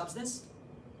 Substance, pure substance?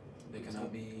 They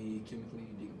cannot be chemically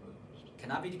decomposed.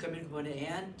 Cannot be decomposed,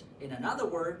 and in another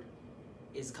word,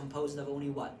 is composed of only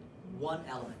what? One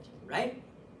element, right?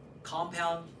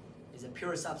 Compound is a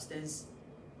pure substance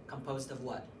composed of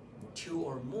what? Two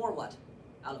or more what?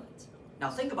 Elements. Now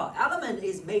think about element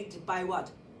is made by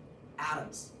what?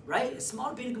 Atoms, right? A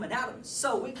small building of an atom.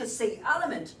 So we could say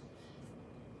element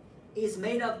is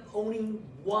made of only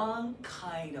one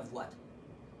kind of what?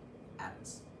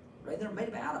 Atoms, right? They're made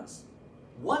of atoms.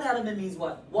 One element means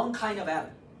what? One kind of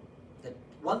atom. That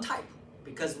one type.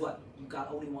 Because what? You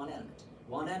got only one element.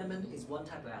 One element is one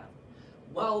type of atom.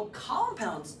 While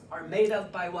compounds are made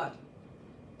of by what?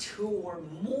 Two or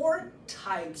more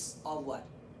types of what?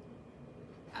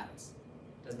 Atoms.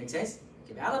 Does it make sense?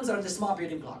 Okay, atoms are the small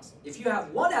building blocks. If you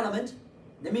have one element,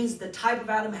 that means the type of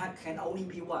atom can only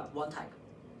be what? One type.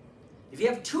 If you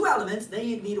have two elements, then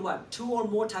you need what? Two or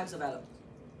more types of atoms.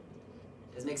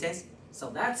 Does it make sense? So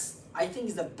that's, I think,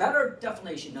 is a better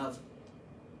definition of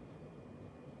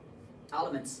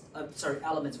elements.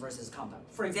 Elements versus compound.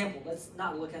 For example, let's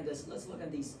not look at this. Let's look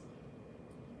at these.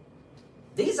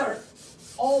 These are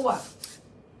all what?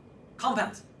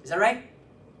 Compounds. Is that right?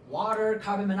 Water,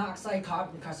 carbon monoxide,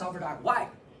 sulfur dioxide. Why?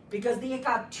 Because they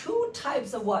got two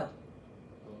types of what?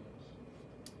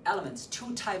 Elements.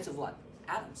 Two types of what?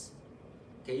 Atoms.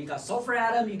 Okay, you got sulfur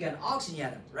atom, you got oxygen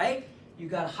atom, right? You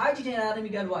got hydrogen atom,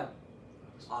 you got what?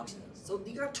 Oxygen. So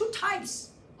you got two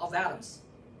types of atoms.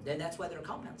 Then that's why they're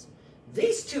compounds.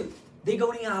 These two, they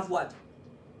only have what?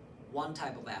 One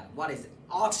type of atom. What is it?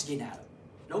 Oxygen atom.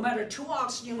 No matter two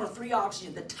oxygen or three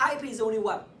oxygen, the type is only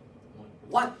what?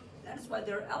 One. That is why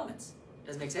they're elements.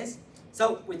 Does it make sense?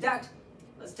 So with that,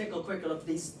 let's take a quick look at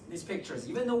these pictures.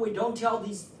 Even though we don't tell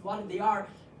these what they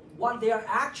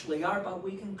actually are, but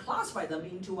we can classify them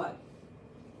into what?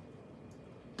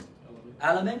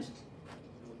 Element,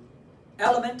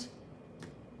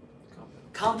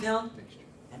 compound,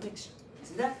 and mixture.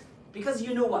 See that? Because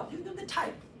you know what? You know the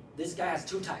type. This guy has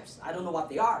two types. I don't know what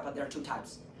they are, but there are two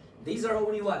types. These are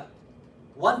only what?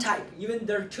 One type. Even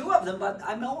there are two of them, but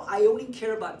I only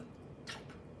care about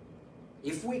type.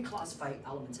 If we classify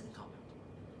elements in a compound.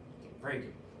 Okay, very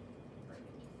good. Very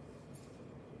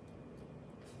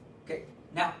good. Okay,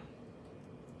 now,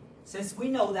 since we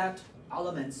know that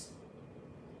elements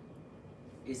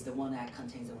is the one that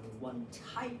contains only one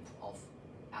type of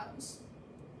atoms,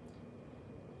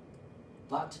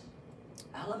 but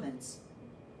elements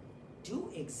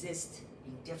do exist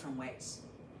in different ways.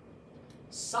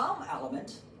 Some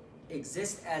element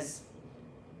exist as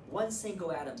one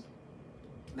single atom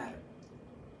matter.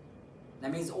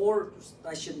 That means, or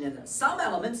I shouldn't have that. Some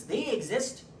elements, they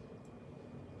exist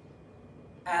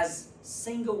as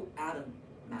single atom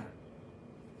matter.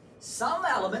 Some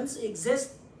elements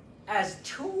exist as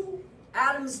two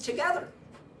atoms together.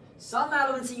 Some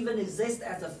elements even exist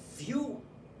as a few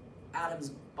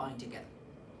atoms bind together.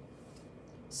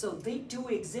 So they do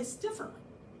exist differently.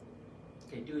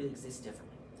 Okay, do exist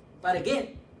differently. But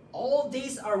again, all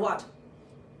these are what?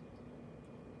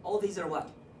 All these are what?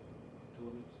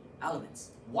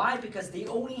 Elements. Why? Because they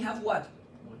only have what?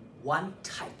 One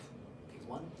type. Okay,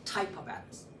 one type of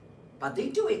atoms. But they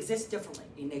do exist differently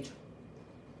in nature.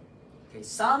 Okay,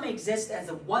 some exist as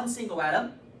a one single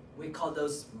atom. We call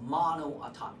those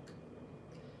monoatomic.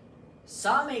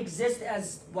 Some exist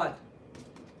as what?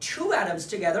 Two atoms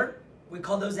together. We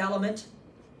call those element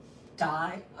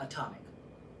diatomic.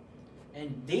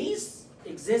 And these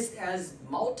exist as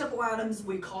multiple atoms.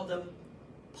 We call them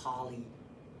polyatomic.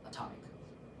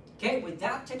 Okay, with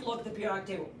that, take a look at the periodic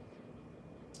table.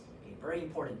 Okay, very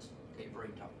important. Okay, very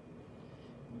important.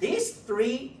 These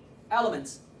three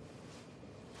elements,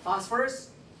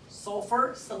 phosphorus,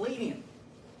 sulfur, selenium,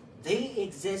 they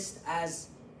exist as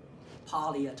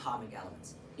polyatomic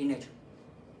elements in nature.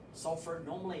 Sulfur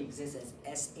normally exists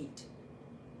as S8.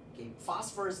 Okay,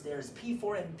 phosphorus, there's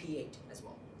P4 and P8 as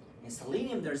well. In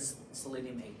selenium, there's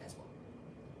selenium-8 as well.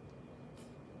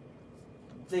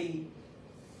 The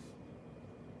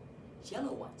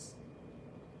yellow ones,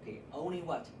 okay, only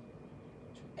what?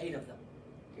 8 of them.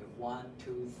 Okay, 1,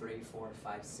 2, 3, 4,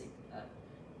 5, 6.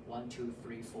 1, 2,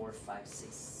 3, 4, 5,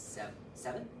 6, 7.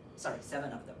 7? Sorry,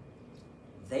 7 of them.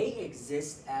 they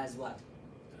exist as what?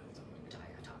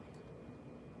 Diatomic.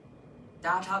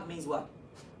 Diatomic means what?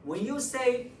 When you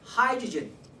say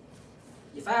hydrogen,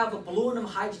 if I have a balloon of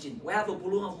hydrogen, we have a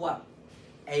balloon of what?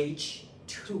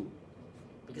 H2.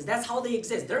 Because that's how they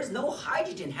exist. There's no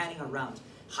hydrogen hanging around.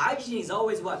 Hydrogen is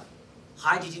always what?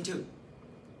 Hydrogen 2.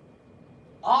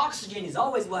 Oxygen is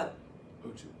always what?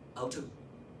 O2. O2.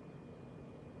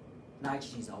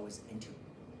 Nitrogen is always N2.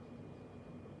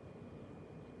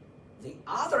 The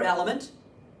other element,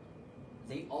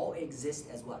 they all exist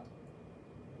as what?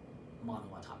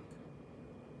 Monoatomic.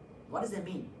 What does that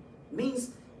mean? It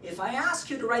means if I ask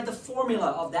you to write the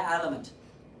formula of that element,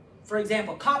 for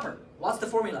example, copper, what's the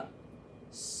formula?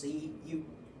 Cu.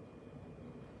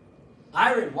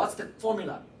 Iron, what's the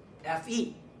formula?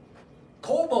 Fe.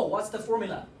 Cobalt, what's the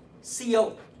formula?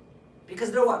 Co. Because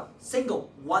they're what?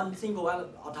 One single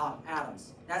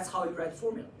atoms. That's how you write the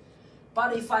formula.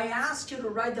 But if I ask you to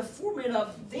write the formula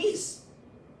of these,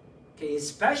 okay,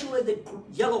 especially the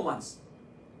yellow ones,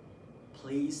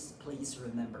 please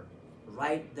remember,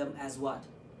 write them as what?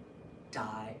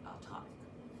 Diatomic.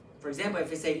 For example,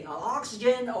 if you say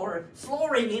oxygen or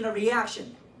fluorine in a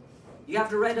reaction, you have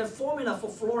to write a formula for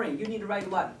fluorine. You need to write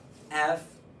what?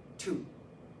 F2. Okay,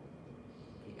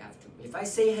 F2. If I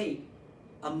say, hey,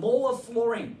 a mole of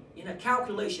fluorine in a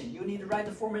calculation, you need to write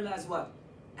the formula as what?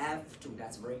 F2.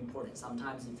 That's very important.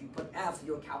 Sometimes if you put F,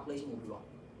 your calculation will be wrong.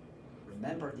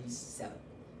 Remember these 7.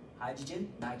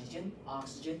 Hydrogen, nitrogen,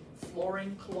 oxygen,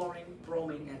 fluorine, chlorine,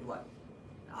 bromine, and what?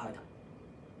 Iodine.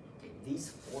 Okay, these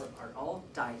 4 are all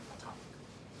diatomic.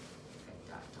 Okay,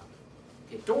 diatomic.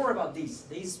 Okay, don't worry about these.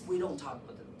 These, we don't talk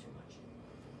about them too much.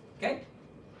 Okay?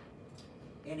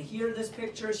 And here this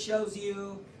picture shows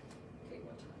you, okay,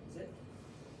 what time is it?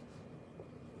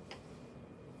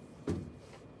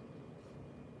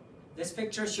 This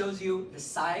picture shows you the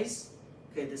size,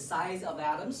 okay, the size of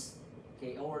atoms,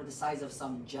 okay, or the size of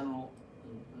some general,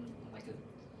 like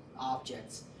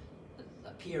objects,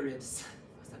 a period. What's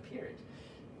a period?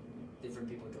 Different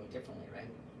people do it differently, right?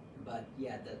 But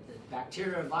yeah, the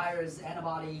bacteria, virus,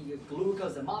 antibody, your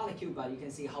glucose, the molecule, but you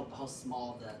can see how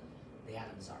small the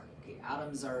atoms are. Okay,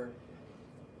 atoms are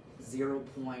 0.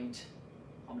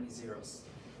 How many zeros?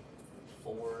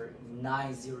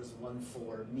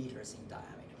 49014 meters in diameter.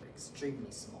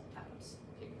 Extremely small atoms.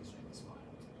 Okay, extremely small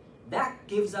atoms. That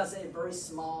gives us a very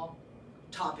small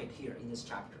topic here in this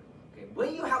chapter. Okay,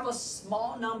 when you have a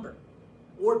small number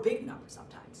or big number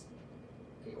sometimes,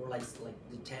 okay, or like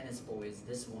the tennis ball is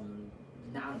this 1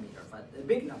 nanometer, but a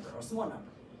big number or small number,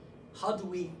 how do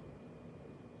we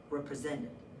represent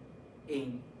it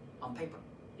on paper,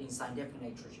 in scientific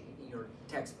literature, in your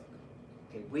textbook?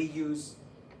 Okay, we use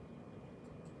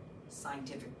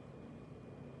scientific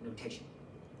notation.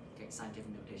 Okay,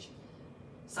 scientific notation.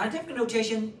 Scientific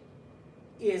notation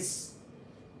is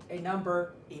a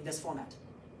number in this format.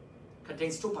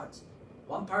 Contains 2 parts.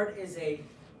 One part is a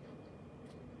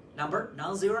number,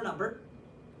 non-zero number.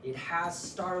 It has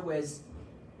start with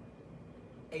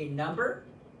a number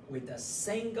with a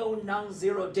single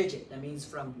non-zero digit. That means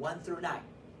from 1 through 9.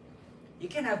 You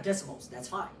can have decimals, that's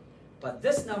fine. But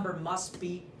this number must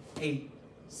be a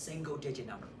single digit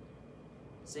number.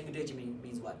 Single digit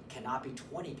means what? Cannot be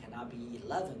 20, cannot be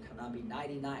 11, cannot be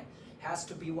 99. Has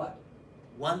to be what?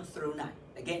 1 through 9.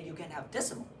 Again, you can have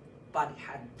decimal, but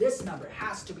this number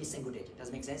has to be single digit. Does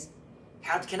it make sense?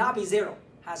 Cannot be 0.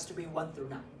 Has to be 1 through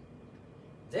 9.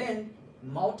 Then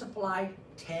multiply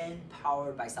 10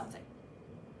 powered by something.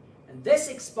 And this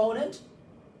exponent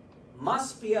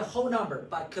must be a whole number,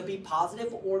 but could be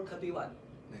positive or could be what?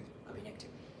 Negative. Could be negative.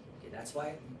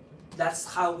 Okay, that's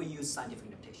how we use scientific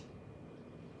notation.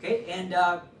 Okay, and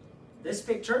this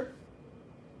picture,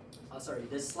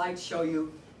 this slide show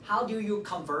you how do you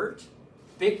convert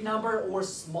big number or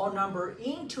small number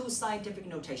into scientific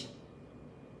notation.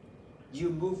 You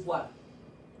move what?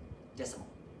 Decimal.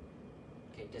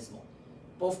 Okay, decimal.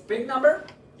 Both big number,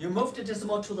 you move the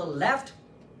decimal to the left.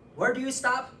 Where do you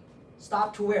stop?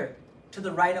 Stop to where? To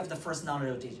the right of the first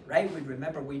non-zero digit, right? We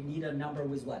remember we need a number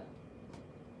with what?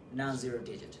 Non-zero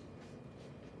digit.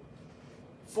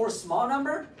 For small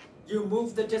number, you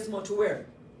move the decimal to where?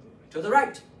 To the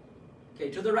right.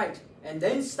 Okay, to the right. And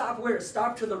then stop where?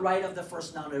 Stop to the right of the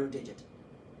first non-zero digit.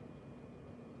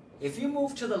 If you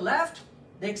move to the left,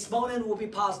 the exponent will be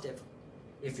positive.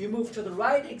 If you move to the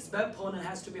right, the exponent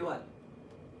has to be what?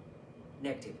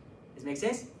 Negative. Does it make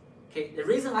sense? Okay, the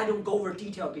reason I don't go over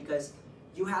detail because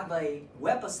you have a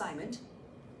web assignment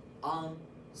on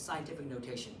scientific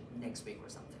notation next week or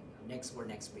something. Next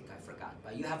week, I forgot.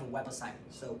 But you have a web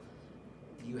assignment, so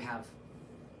you have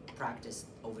practice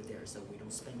over there, so we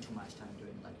don't spend too much time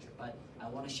during lecture. But I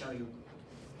want to show you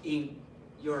in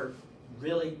your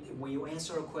really, when you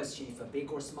answer a question, if a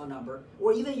big or small number,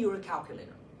 or even your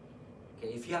calculator.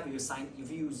 Okay, if you have your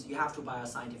you have to buy a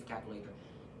scientific calculator,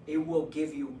 it will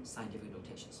give you scientific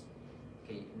notations.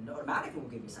 Okay, it automatically will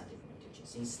give you scientific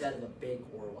notations instead of a big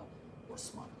or what or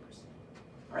small numbers.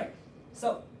 All right,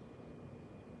 so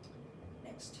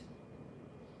next.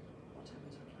 What time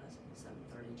is our class?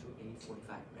 7:30 to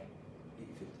 8:45, right?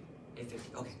 8:50.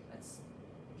 8:50. Okay, let's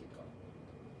keep going.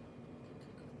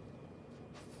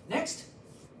 Next,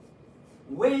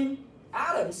 when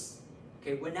atoms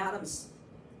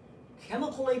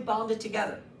chemically bonded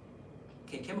together,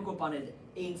 okay, chemical bonded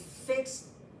in fixed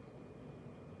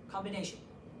combination,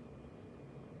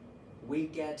 we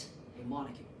get a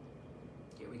molecule.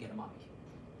 Okay, we get a molecule.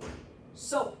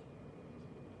 So,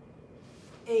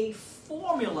 a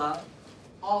formula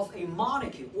of a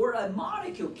molecule, or a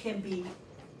molecule can be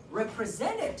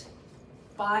represented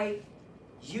by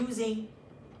using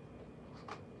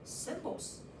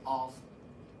symbols of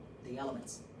the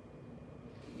elements.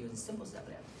 Using symbols of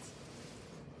the elements.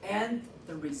 And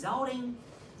the resulting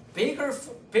bigger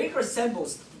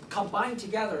symbols combined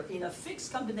together in a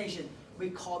fixed combination, we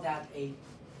call that a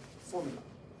formula.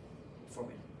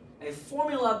 A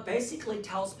formula basically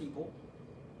tells people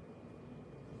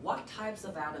what types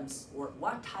of atoms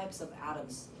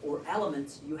or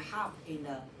elements you have in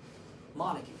a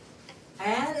molecule.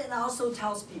 And it also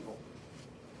tells people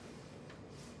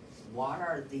what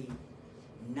are the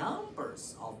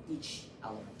numbers of each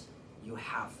element you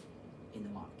have in the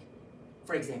molecule.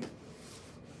 For example,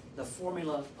 the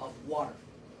formula of water,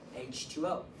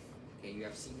 H2O. Okay, you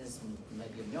have seen this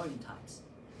maybe a million times.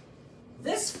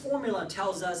 This formula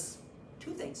tells us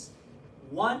two things.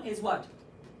 One is what?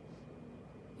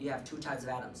 You have two types of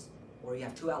atoms, or you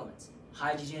have two elements,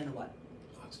 hydrogen and what?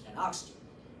 Oxygen. And oxygen.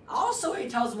 Also,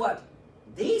 it tells what?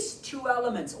 These two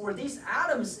elements, or these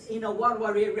atoms in a what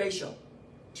ratio?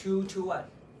 2 to what?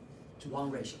 To 1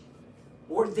 ratio.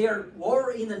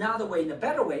 Or in another way, in a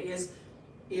better way,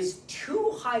 is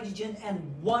 2 hydrogen and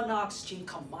 1 oxygen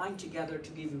combined together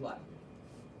to give you what?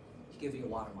 To give you a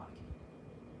water molecule.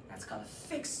 That's called a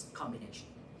fixed combination.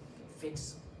 Okay,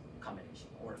 fixed combination,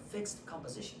 or fixed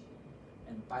composition.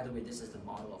 And by the way, this is the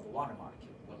model of a water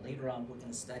molecule. Well, later on we're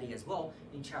going to study as well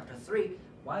in chapter 3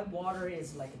 why water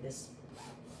is like this,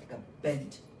 like a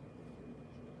bent,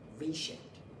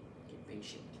 V-shaped. Okay,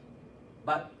 V-shaped.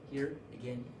 But here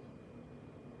again,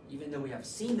 even though we have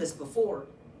seen this before,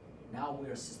 now we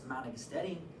are systematically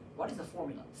studying what is the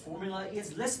formula. Formula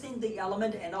is listing the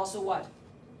element and also what?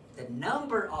 The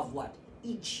number of what?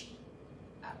 Each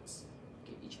atoms.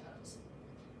 Okay, each atoms.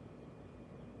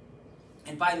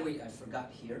 And by the way, I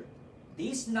forgot here,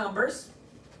 these numbers,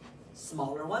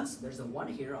 smaller ones, there's a 1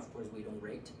 here, of course we don't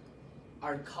rate,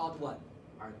 are called what?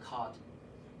 Are called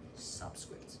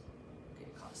subscripts. Okay,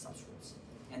 called subscripts.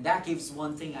 And that gives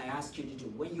one thing I asked you to do.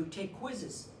 When you take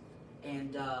quizzes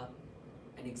and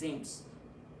exams,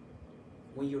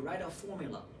 when you write a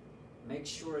formula, make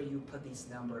sure you put this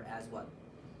number as what?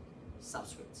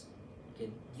 Subscripts. Okay,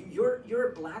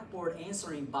 your Blackboard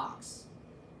answering box,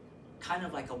 kind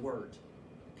of like a word.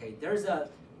 Okay, there's a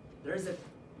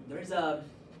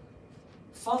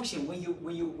function when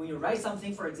you write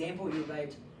something. For example, you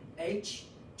write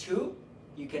H2,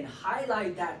 you can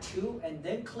highlight that 2 and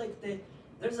then click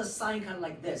there's a sign kind of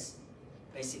like this,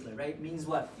 basically, right? Means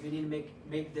what? You need to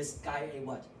make this guy a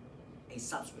what? A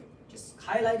subscript. Just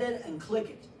highlight it and click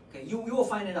it. Okay, you will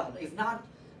find it out. If not,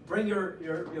 bring your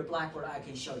Blackboard, I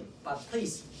can show you. But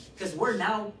please, because we're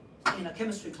now in a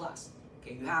chemistry class.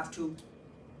 Okay, you have to,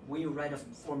 when you write a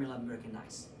formula,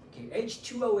 recognize. Okay,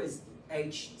 H2O is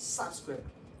H subscript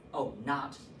O,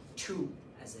 not 2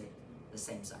 as the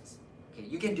same size. Okay,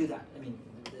 you can do that. I mean,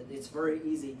 it's very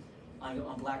easy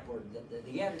on Blackboard.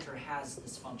 The editor has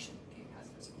this function. Okay, has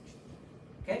this function.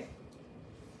 Okay,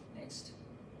 next.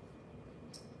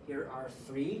 Here are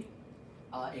 3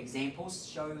 examples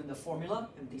showing the formula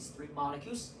in these 3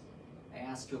 molecules. I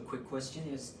ask you a quick question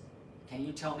is, can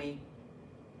you tell me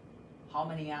how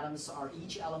many atoms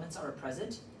each elements are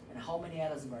present, and how many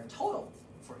atoms are total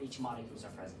for each molecules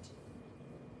are present?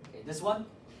 Okay, this one,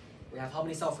 we have how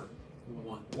many sulfur?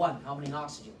 1. 1. How many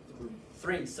oxygen? 3.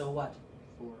 3. So what?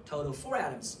 4. Total 4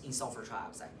 atoms in sulfur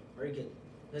trioxide. Very good.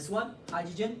 This one,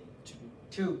 hydrogen? 2.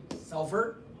 2.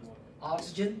 Sulfur? 1.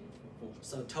 Oxygen? 4.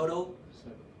 So total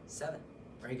 7.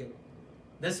 Very good.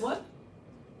 This one,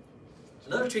 a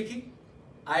little tricky.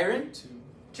 Iron? 2.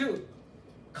 2.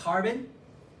 Carbon?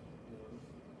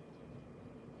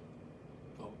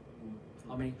 1. Oh.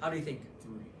 How many? How do you think?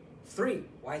 3. 3.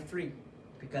 Why 3?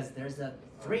 Because there's a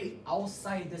 3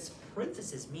 outside this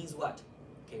parenthesis means what?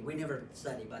 Okay, we never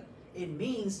study, but It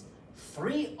means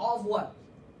 3 of what?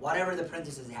 Whatever the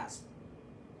parenthesis has.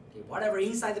 Okay, whatever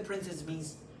inside the parenthesis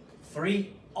means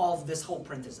 3 of this whole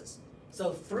parenthesis.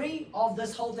 So 3 of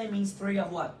this whole thing means 3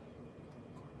 of what?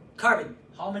 Carbon.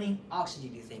 How many oxygen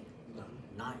do you think?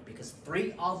 9. Because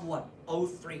 3 of what?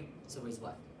 O3. So it's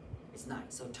what? It's 9.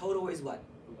 So total is what?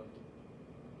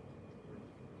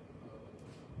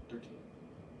 13.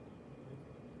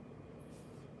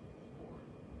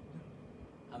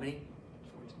 How many?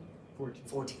 14.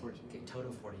 14. Okay,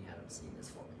 total 14 atoms in this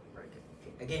formula. Very good.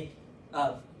 Okay. Again,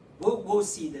 we'll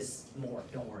see this more.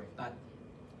 Don't worry. But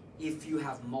if you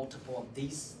have multiple of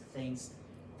these things,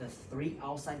 the 3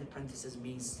 outside the parenthesis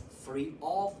means 3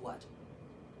 of what?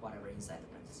 Whatever inside the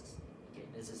parenthesis. Okay,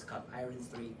 this is called iron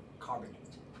 3 carbonate.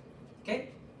 Okay,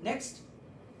 next,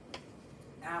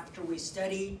 after we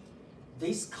study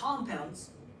these compounds,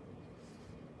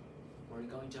 we're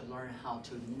going to learn how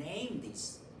to name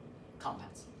these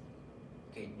compounds.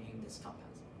 Okay, name these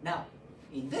compounds. Now,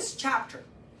 in this chapter,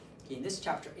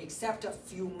 except a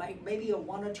few, maybe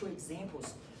 1 or 2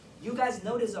 examples, you guys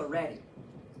notice already,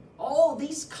 all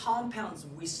these compounds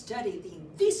we studied in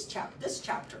this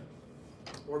chapter,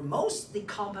 or most of the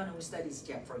compounds we studied is,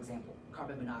 for example,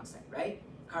 carbon monoxide, right?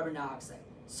 Carbon dioxide,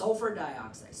 sulfur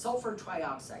dioxide, sulfur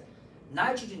trioxide,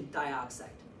 nitrogen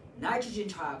dioxide, nitrogen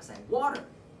trioxide, water.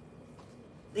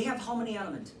 They have how many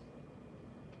elements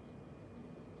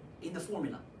in the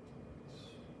formula?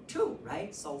 2,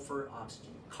 right? Sulfur,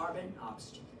 oxygen, carbon,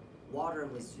 oxygen. Water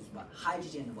was used what?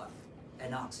 Hydrogen, what?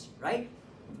 And oxygen, right?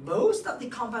 Most of the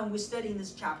compound we study in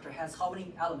this chapter has how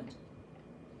many elements?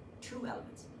 2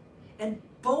 elements. And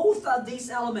both of these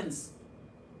elements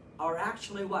are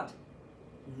actually what?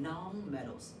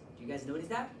 Non-metals. Do you guys notice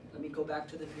that? Let me go back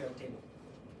to the periodic table.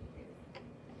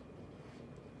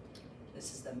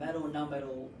 This is the metal,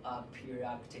 non-metal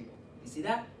periodic table. You see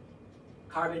that?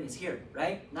 Carbon is here,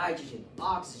 right? Nitrogen,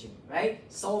 oxygen, right?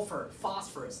 Sulfur,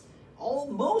 phosphorus.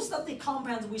 Most of the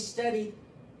compounds we study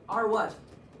are what?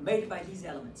 Made by these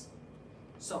elements.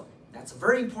 So that's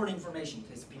very important information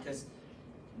because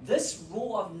this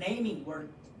rule of naming, we're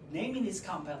naming these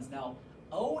compounds now,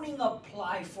 only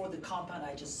apply for the compound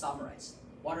I just summarized.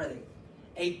 What are they?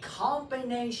 A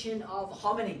combination of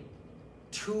how many?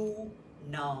 2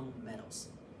 non-metals.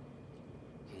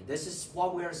 Okay, this is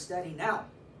what we are studying now,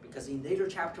 because in later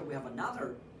chapter we have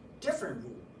another different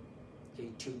rule, okay,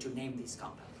 to name these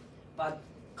compounds. But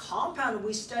compound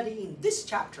we study in this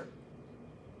chapter,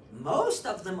 most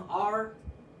of them are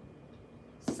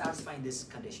satisfying this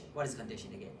condition. What is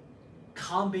condition again?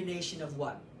 Combination of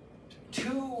what?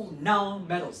 2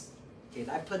 non-metals. Okay,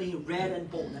 I put in red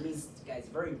and bold. That means, guys,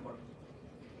 very important.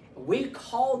 We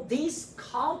call these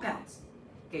compounds,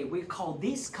 okay, we call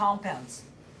these compounds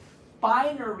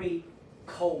binary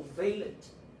covalent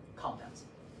compounds.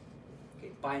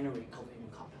 Okay, binary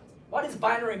covalent compounds. What does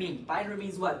binary mean? Binary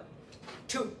means what?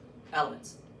 2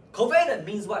 elements. Covalent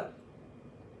means what?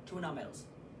 2 non-metals.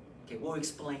 Okay, we'll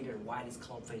explain later why it is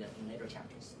covalent in later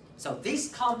chapters. So these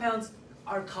compounds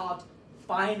are called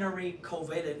binary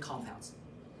covalent compounds.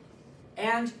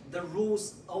 And the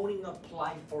rules only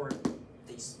apply for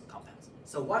these compounds.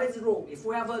 So what is the rule? If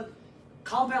we have a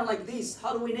compound like this,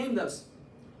 how do we name those?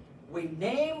 We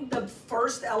name the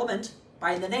first element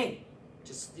by the name.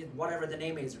 Just whatever the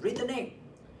name is, read the name.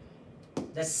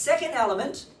 The second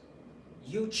element,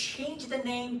 you change the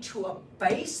name to a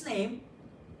base name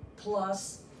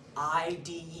plus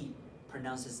IDE,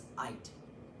 pronounces ite.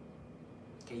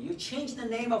 Okay, you change the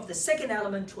name of the second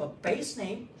element to a base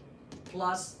name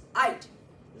plus ite.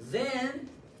 Then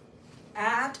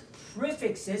add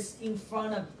prefixes in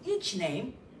front of each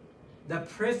name. The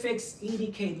prefix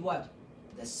indicates what?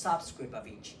 The subscript of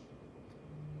each.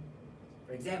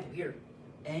 For example, here,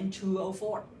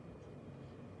 N2O4.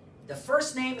 The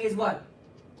first name is what?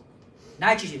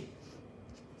 Nitrogen.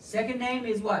 Second name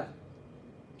is what?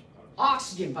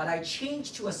 Oxygen, but I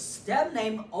changed to a stem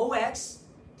name OX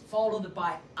followed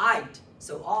by ite.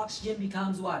 So oxygen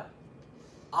becomes what?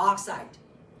 Oxide.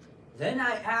 Then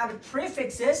I add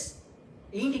prefixes,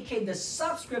 indicate the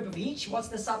subscript of each. What's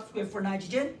the subscript for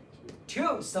nitrogen?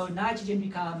 2. So nitrogen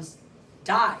becomes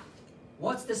di.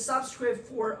 What's the subscript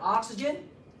for oxygen?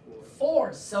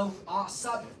 4. So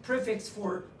prefix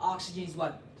for oxygen is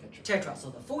what? Tetra. So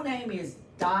the full name is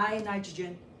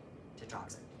dinitrogen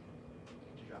tetroxide.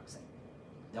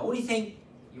 The only thing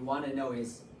you want to know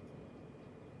is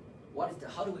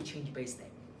how do we change base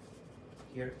name?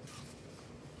 Here,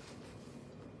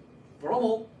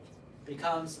 bromo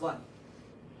becomes what?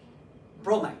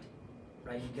 Bromide,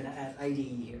 right? You're gonna add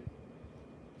IDE here.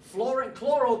 Fluorine,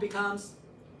 chloro becomes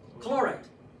chloride.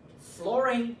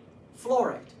 Fluorine,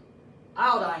 fluoride.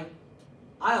 Iodine,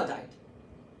 iodide,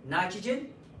 nitrogen,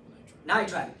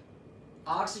 nitrite,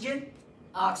 oxygen,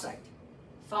 oxide,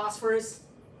 phosphorus,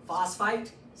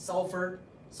 phosphite, sulfur,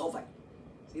 sulfite.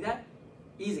 See that?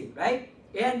 Easy, right?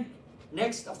 And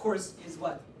next, of course, is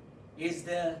what? Is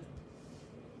the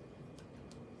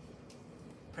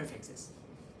prefixes.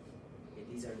 Okay,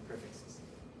 these are the prefixes.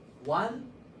 1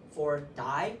 for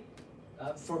di,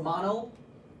 for mono.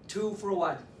 2 for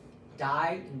what?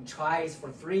 Di, and tri is for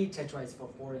 3, tetra is for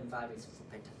 4, and 5 is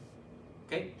for penta.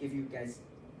 Okay, give you guys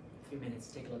a few minutes,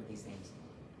 take a look at these names.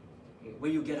 Okay,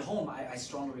 when you get home, I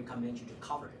strongly recommend you to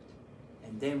cover it.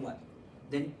 And then what?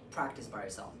 Then practice by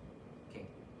yourself. Okay.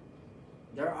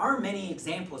 There are many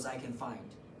examples I can find.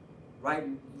 Right?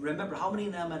 Remember how many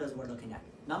nonmetals we're looking at?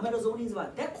 Nonmetals only is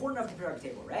what? That corner of the periodic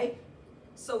table, right?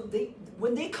 So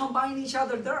when they combine each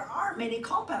other, there are many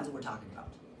compounds we're talking about.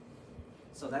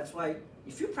 So that's why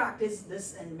if you practice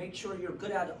this and make sure you're good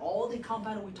at all the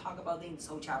compounds we talk about in this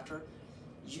whole chapter,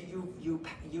 you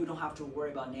don't have to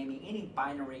worry about naming any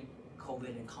binary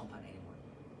covalent compound anymore.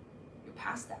 You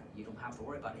pass that. You don't have to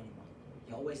worry about it anymore.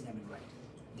 You always name it right.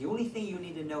 The only thing you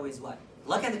need to know is what?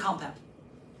 Look at the compound.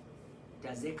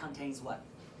 Does it contain what?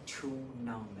 2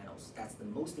 nonmetals. That's the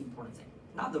most important thing.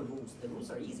 Not the rules. The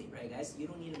rules are easy, right, guys? You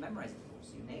don't need to memorize the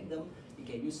rules. You name them, you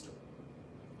get used to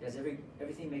it. Does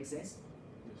everything make sense?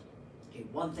 Yes. Okay,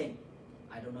 one thing.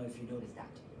 I don't know if you noticed that.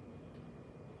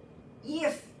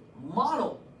 If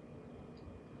mono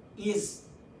is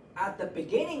at the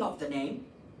beginning of the name,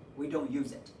 we don't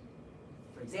use it.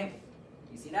 For example,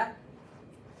 you see that?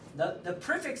 The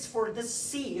prefix for this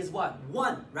C is what?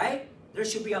 1, right? There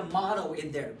should be a mono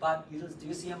in there, but do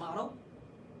you see a mono?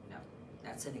 No,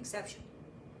 that's an exception.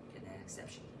 Okay, an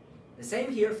exception. The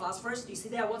same here, phosphorus. Do you see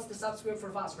that? What's the subscript for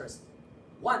phosphorus?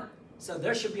 1. So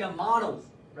there should be a mono,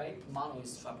 right? Mono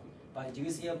is trouble. But do you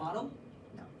see a mono?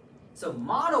 No. So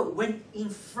mono, when in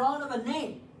front of a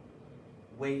name,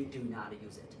 we do not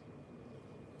use it.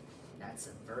 That's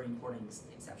a very important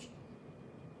exception.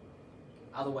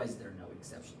 Otherwise, there are no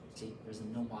exceptions. See, there's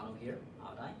no mono here.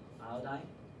 Iodine,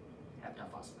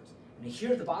 heptaphosphorus. And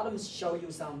here, the bottoms show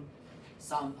you some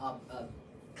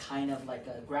kind of like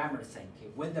a grammar thing. Okay?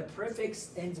 When the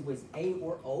prefix ends with A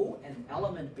or O and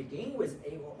element begin with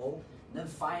A or O, then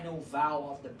final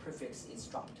vowel of the prefix is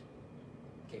dropped.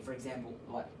 Okay, for example,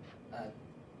 what?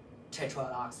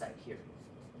 Tetroxide here.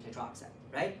 Tetroxide,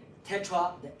 right?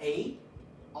 Tetra, the A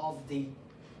of the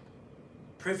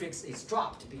prefix is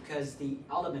dropped because the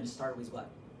element start with what?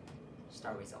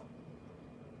 Start with O.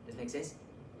 Does that make sense?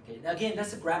 Okay, again,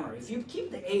 that's a grammar. If you keep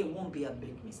the A, it won't be a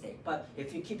big mistake. But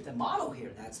if you keep the mono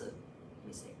here, that's a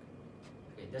mistake.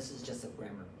 Okay, this is just a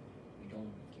grammar. You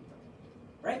don't keep them.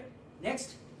 Right?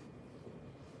 Next.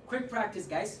 Quick practice,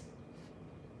 guys.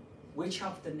 Which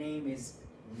of the name is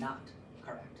not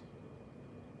correct?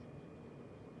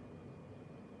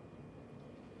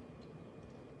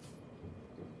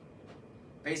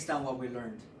 Based on what we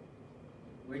learned,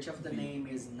 which of the B. name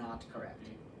is not correct?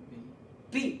 B.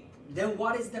 B. Then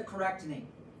what is the correct name?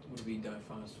 Would be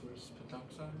diphosphorus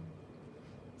pentoxide.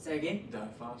 Say again.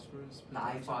 Diphosphorus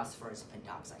pentoxide. Diphosphorus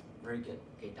pentoxide. Very good.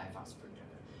 Okay, diphosphorus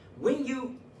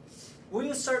pentoxide. When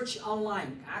you search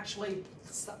online, actually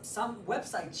some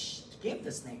websites give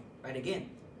this name, right? Again,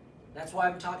 that's why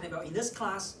I'm talking about in this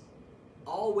class.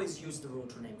 Always use the rule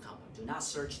to name compound. Do not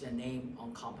search the name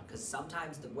on compound because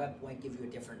sometimes the web won't give you a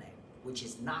different name, which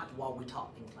is not what we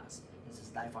taught in class. This is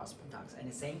diphosphorus pentoxide.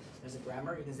 And the same, there's a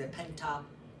grammar. You can say penta.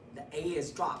 The A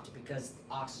is dropped because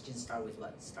oxygen start with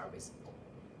what? Start with O.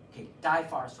 Okay,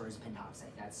 diphosphorus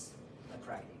pentoxide. That's the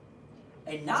correct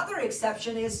name. Another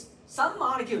exception is some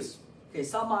molecules. Okay,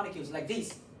 some molecules like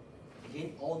these.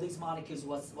 Again, all these molecules,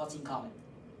 what's in common?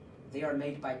 They are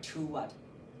made by 2 what?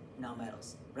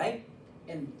 Nonmetals, right?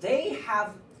 And they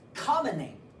have common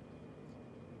name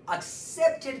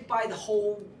accepted by the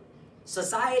whole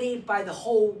society, by the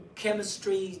whole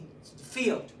chemistry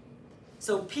field.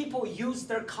 So people use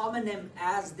their common name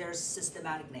as their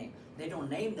systematic name. They don't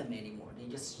name them anymore. They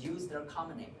just use their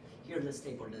common name. Here, this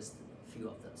table lists a few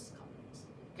of those common names.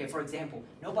 Okay, for example,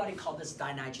 nobody called this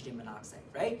dinitrogen monoxide,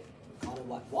 right? We call it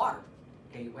what? Water.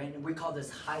 Okay, when we call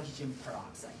this hydrogen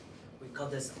peroxide. We call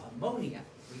this ammonia.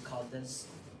 We call this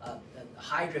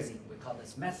hydrazine. We call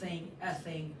this methane,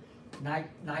 ethane,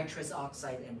 nitrous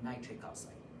oxide, and nitric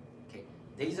oxide. Okay,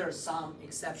 these are some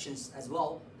exceptions as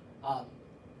well.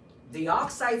 The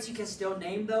oxides, you can still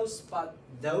name those, but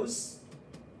those,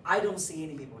 I don't see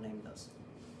any people name those.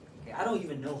 Okay, I don't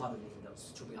even know how to name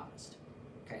those, to be honest.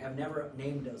 Okay, I've never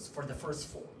named those for the first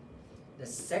 4. The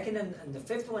second and the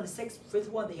fifth one, fifth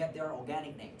one, they have their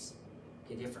organic names.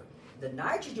 Okay, different. The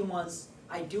nitrogen ones,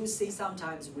 I do see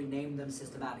sometimes we name them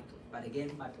systematically. But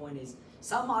again, my point is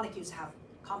some molecules have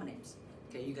common names.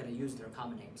 Okay, you gotta use their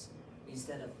common names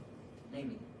instead of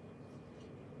naming them.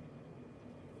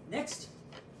 Next,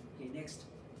 okay, next.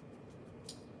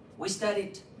 We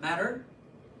studied matter,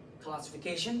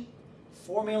 classification,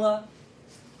 formula,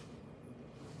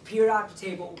 periodic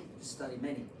table. We studied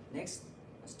many. Next,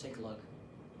 let's take a look.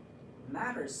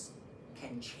 Matters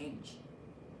can change.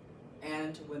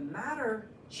 And when matter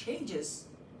changes,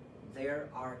 there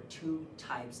are two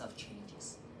types of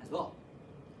changes as well.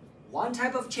 One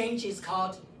type of change is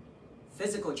called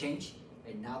physical change.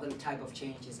 Another type of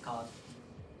change is called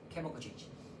chemical change.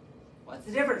 What's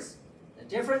the difference? The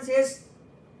difference is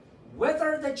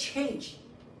whether the change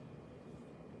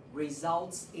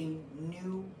results in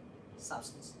new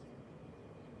substance.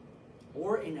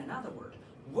 Or in another word,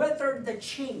 whether the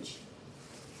change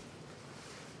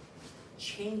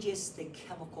changes the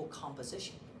chemical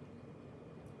composition.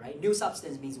 Right? New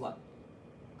substance means what?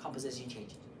 Composition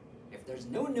changes. If there's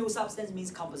no new substance,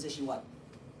 means composition what?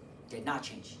 Did not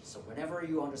change. So whenever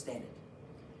you understand it.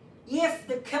 If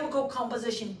the chemical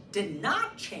composition did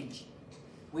not change,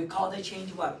 we call the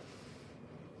change what?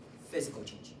 Physical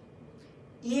change.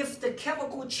 If the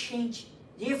chemical change,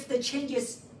 if the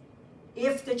changes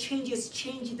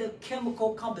change the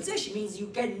chemical composition, means you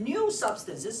get new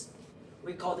substances,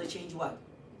 we call the change what?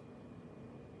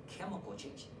 Chemical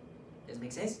change. Does it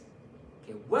make sense?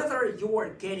 Okay, whether you are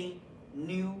getting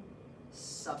new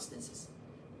substances,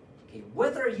 okay,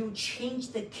 whether you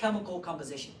change the chemical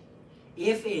composition.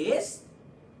 If it is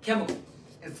chemical,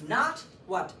 if not,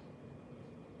 what?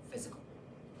 Physical.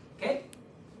 Okay?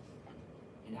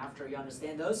 And after you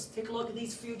understand those, take a look at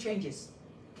these few changes.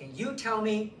 Can you tell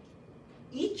me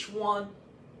each one,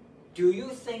 do you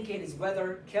think it is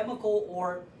whether chemical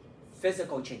or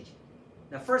physical change?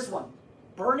 The first one,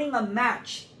 burning a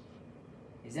match.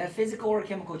 Is that physical or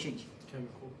chemical change?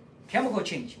 Chemical. Chemical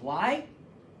change. Why?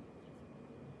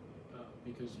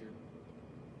 Because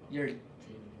you're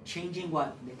changing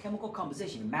what? The chemical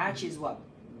composition. Match is what?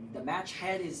 The match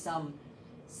head is some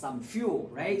fuel,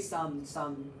 right? Some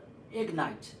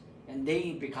ignite, and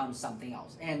they become something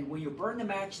else. And when you burn the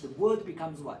match, the wood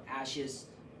becomes what? Ashes,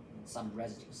 and some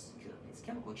residues. Good. It's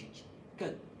chemical change.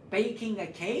 Good. Baking a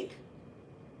cake.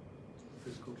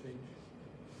 physical change.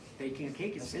 Baking a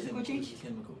cake is That's physical change.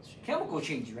 Chemical change. Chemical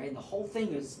change, right? And the whole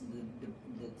thing is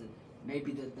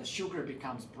maybe the sugar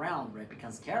becomes brown, right?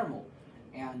 Becomes caramel,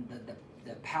 and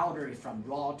the powder from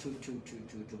raw to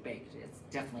baked. It's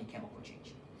definitely chemical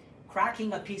change.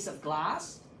 Cracking a piece of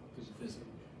glass. Physical.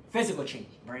 Physical change.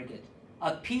 Very good.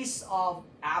 A piece of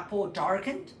apple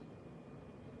darkened.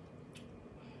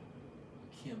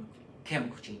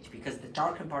 Chemical change, because the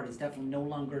darkened part is definitely no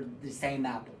longer the same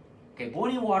apple. Okay,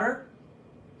 boiling water.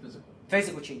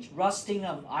 Physical change. Rusting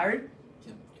of iron.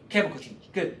 Chemical change.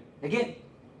 Good. Again,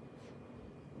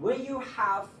 when you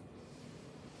have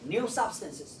new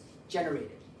substances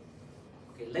generated,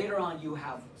 okay, later on you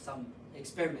have some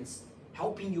experiments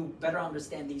helping you better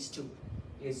understand these two.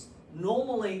 Is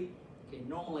normally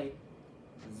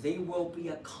they will be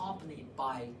accompanied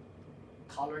by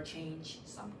color change,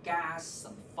 some gas,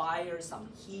 some fire, some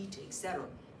heat, etc.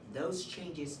 Those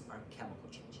changes are chemical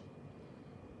change.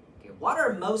 Okay, what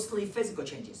are mostly physical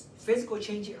changes? Physical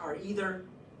changes are either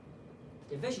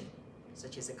division,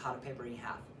 such as a cut a paper in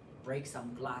half, break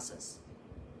some glasses,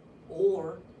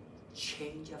 or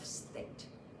change of state.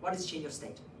 What is change of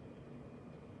state?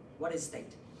 What is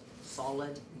state?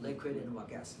 Solid, liquid, and what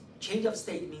gas? Change of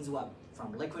state means what?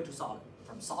 From liquid to solid,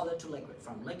 from solid to liquid,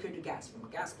 from liquid to gas, from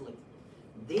gas to liquid.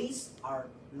 These are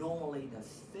normally the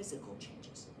physical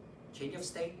changes. Change of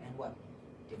state and what?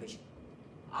 Division.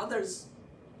 Others,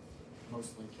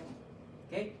 mostly chemical.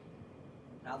 Okay?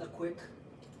 Another quick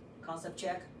concept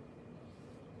check.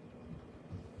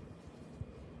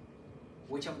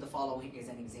 Which of the following is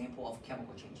an example of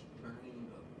chemical change?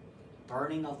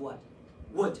 Burning of what?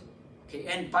 Wood. Okay,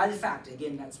 and by the fact,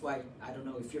 again, that's why I don't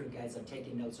know if you guys are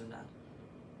taking notes or not.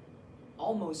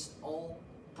 Almost all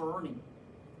burning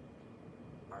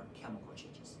are chemical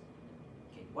changes.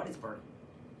 Okay, what is burning?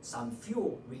 Some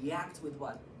fuel reacts with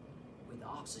what? With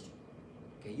oxygen.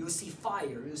 Okay, you see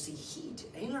fire, you see heat,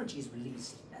 energy is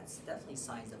released. That's definitely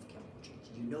signs of chemical change.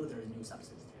 You know there is new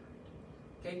substance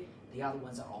there. Okay, the other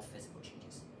ones are all physical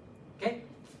changes. Okay.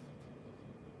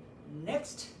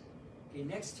 Next,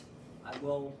 I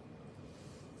will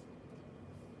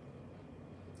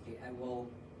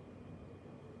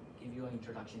give you an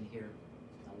introduction here,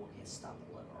 and we can stop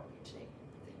a little early today.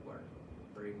 I think we're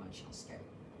very much on schedule.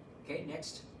 Okay,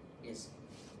 next is,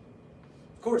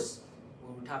 of course,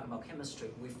 when we're talking about chemistry,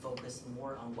 we focus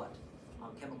more on what? On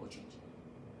chemical change.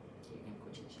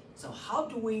 So how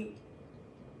do we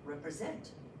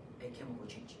represent a chemical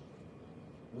change?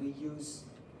 We use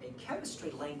a chemistry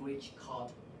language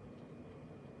called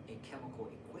a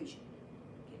chemical equation.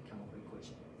 Okay, chemical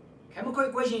equation. Chemical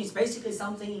equation is basically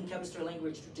something in chemistry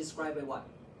language to describe a what?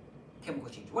 Chemical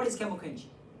change. What is chemical change?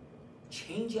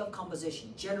 Change of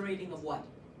composition, generating of what?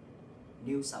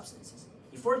 New substances.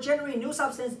 If we're generating new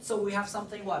substance, so we have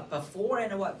something what? Before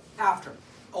and what? After.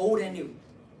 Old and new.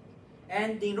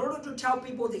 And in order to tell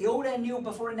people the old and new,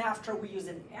 before and after, we use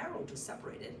an arrow to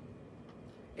separate it.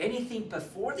 Anything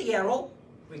before the arrow,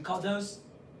 we call those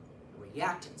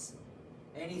reactants.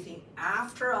 Anything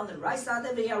after on the right side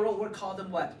of the arrow, we'll call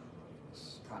them what?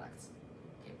 Products.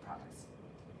 Okay, products.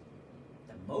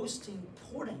 The most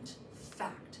important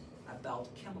fact about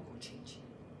chemical change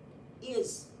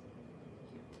is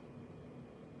here.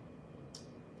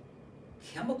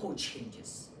 Chemical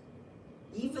changes,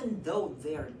 even though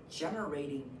they are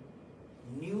generating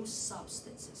new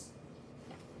substances,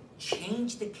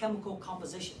 change the chemical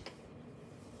composition,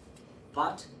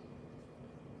 but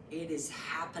it is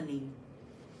happening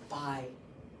by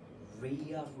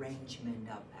rearrangement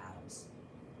of atoms.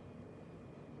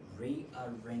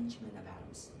 Rearrangement of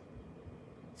atoms.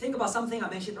 Think about something I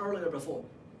mentioned earlier before.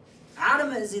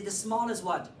 Atom is the smallest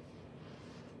what?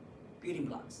 Building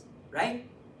blocks, right?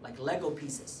 Like Lego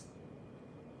pieces.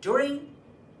 During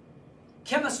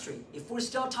chemistry, if we're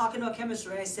still talking about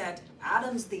chemistry, I said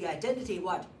atoms, the identity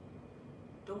what?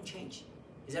 Don't change.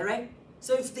 Is that right?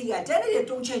 So if the identity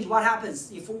don't change, what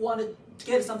happens? If we want to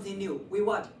get something new, we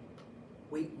what?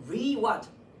 We what?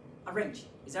 Arrange.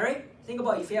 Is that right? Think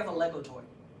about if you have a Lego toy.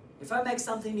 If I make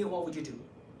something new, what would you do?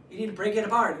 You need to break it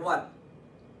apart. What?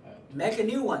 Make a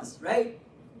new ones, right?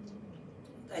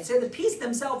 I said the pieces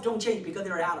themselves don't change because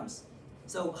they're atoms.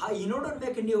 So in order to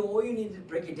make a new, all you need to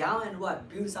break it down and what?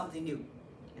 Build something new.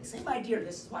 And same idea,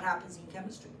 this is what happens in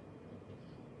chemistry.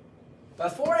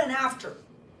 Before and after,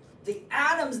 the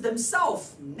atoms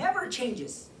themselves never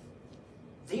changes.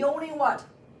 They only what?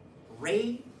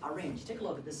 Rearrange. Take a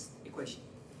look at this equation.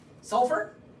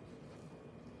 Sulfur.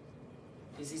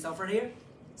 You see sulfur here?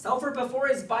 Sulfur before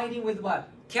is binding with what?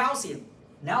 Calcium.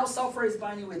 Now sulfur is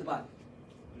binding with what?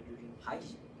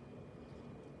 Hydrogen.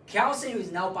 Calcium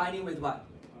is now binding with what?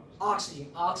 Oxygen.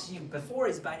 Oxygen before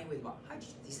is binding with what?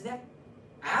 Hydrogen. You see that?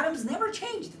 Atoms never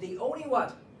changed. They only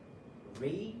what?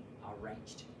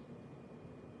 Rearranged.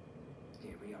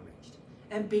 Okay, rearranged.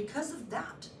 And because of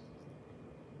that,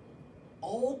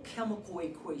 all chemical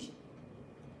equation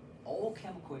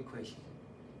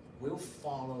will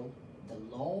follow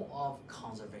the law of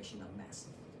conservation of mass.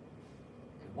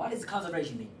 And what does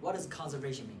conservation mean? What does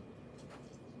conservation mean?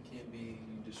 It can't be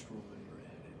destroyed or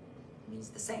added. It means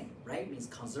the same, right? It means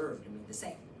conserved. It means the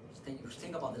same.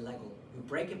 Think about the Lego. You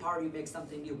break it apart, you make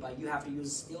something new, but you have to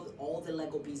use still all the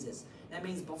Lego pieces. That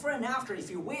means before and after, if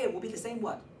you weigh it, will be the same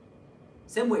what?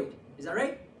 Same weight. Is that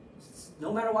right?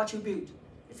 No matter what you build.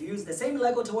 If you use the same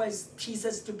Lego toys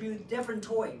pieces to build different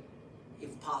toy,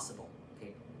 if possible,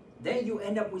 okay, then you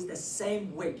end up with the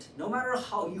same weight. No matter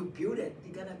how you build it,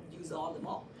 you're gonna use all them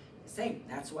all. Same.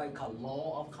 That's why it's called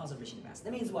law of conservation of mass.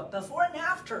 That means what? Before and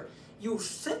after, you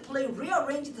simply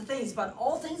rearrange the things, but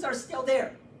all things are still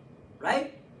there,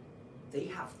 right? They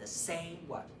have the same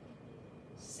what?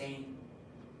 Same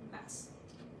mass.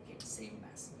 Okay, same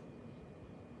mass.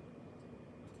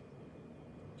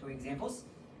 Two examples.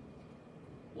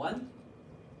 One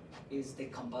is the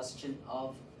combustion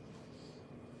of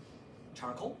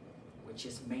charcoal, which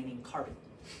is mainly carbon.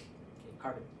 Okay,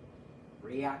 carbon.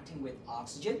 Reacting with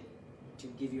oxygen to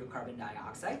give you carbon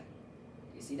dioxide.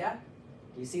 You see that?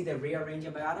 You see the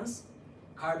rearrangement of atoms?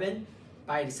 Carbon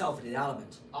by itself is an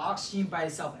element. Oxygen by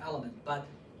itself element. But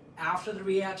after the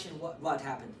reaction, what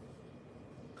happened?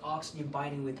 Oxygen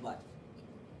binding with what?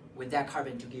 With that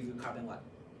carbon to give you carbon what?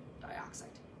 Dioxide.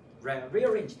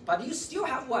 Rearranged. But you still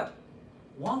have what?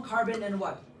 One carbon and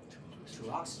what? Two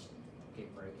oxygen. Okay,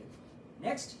 very good.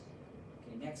 Next.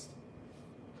 Okay, next.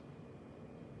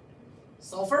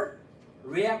 Sulfur.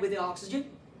 React with the oxygen.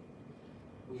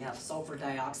 We have sulfur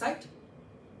dioxide.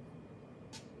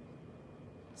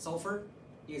 Sulfur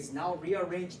is now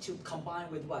rearranged to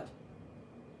combine with what?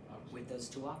 With those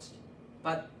two oxygen.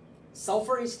 But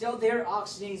sulfur is still there,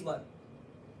 oxygen is what?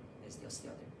 It's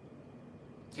still there.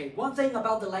 Okay, one thing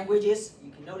about the language is,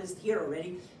 you can notice here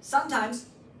already, sometimes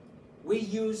we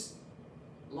use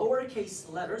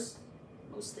lowercase letters,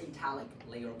 mostly italic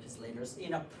lowercase letters,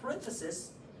 in a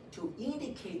parenthesis to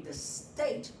indicate the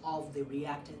state of the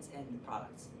reactants and the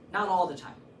products. Not all the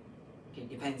time. Okay,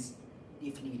 depends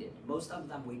if needed. Most of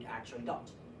them we actually don't.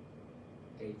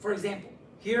 Okay, for example,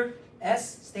 here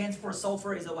S stands for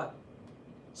sulfur is a what?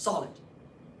 Solid.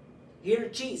 Here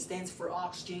G stands for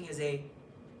oxygen is a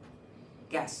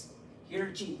gas.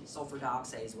 Here G, sulfur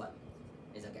dioxide is what?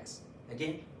 Is a gas.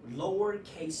 Again,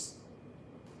 lowercase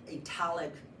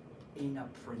italic in a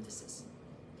parenthesis.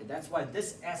 Okay, that's why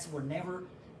this S will never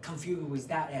confuse with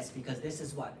that S, because this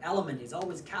is what? Element is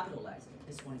always capitalized.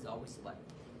 This one is always what?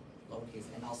 Lowercase,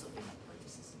 and also in a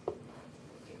parenthesis.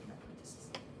 Okay, in a parenthesis.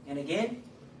 And again,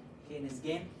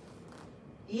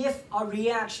 if a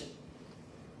reaction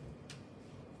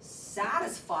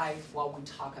satisfies what we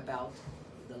talk about,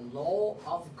 the law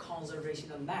of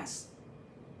conservation of mass,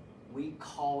 we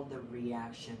call the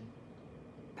reaction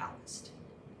balanced.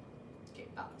 Okay,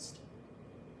 balanced.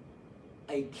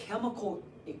 A chemical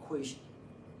equation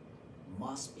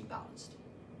must be balanced.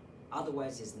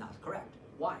 Otherwise, it's not correct.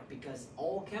 Why? Because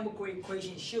all chemical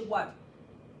equations should what?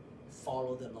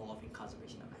 Follow the law of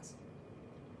conservation of mass.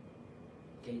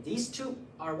 Okay, these two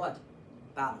are what?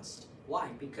 Balanced. Why?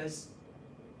 Because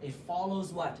it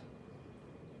follows what?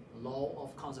 Law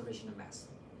of conservation of mass.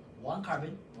 One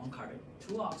carbon,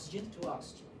 two oxygen,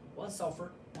 one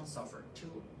sulfur,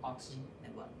 two oxygen,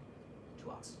 and what? Two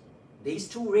oxygen. These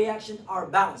two reactions are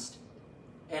balanced,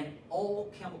 and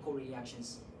all chemical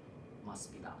reactions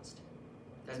must be balanced.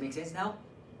 Does it make sense now?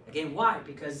 Again, why?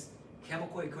 Because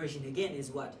chemical equation again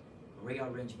is what?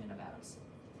 Rearrangement of atoms.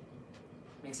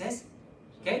 Make sense?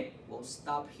 Okay, we'll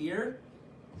stop here.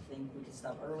 I think we can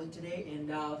stop early today,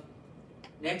 and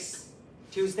next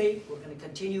Tuesday we're going to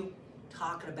continue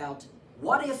talking about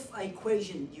what if an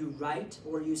equation you write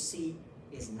or you see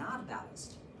is not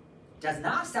balanced, does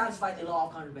not satisfy the law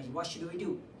of conservation. What should we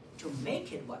do to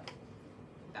make it what?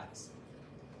 Balanced.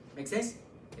 Make sense?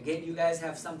 Again, you guys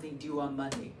have something due on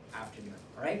Monday afternoon,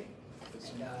 all right?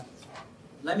 And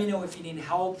let me know if you need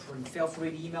help, or feel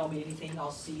free to email me anything.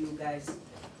 I'll see you guys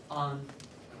on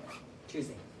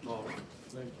Tuesday. Well,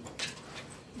 thank you.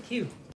 Thank you.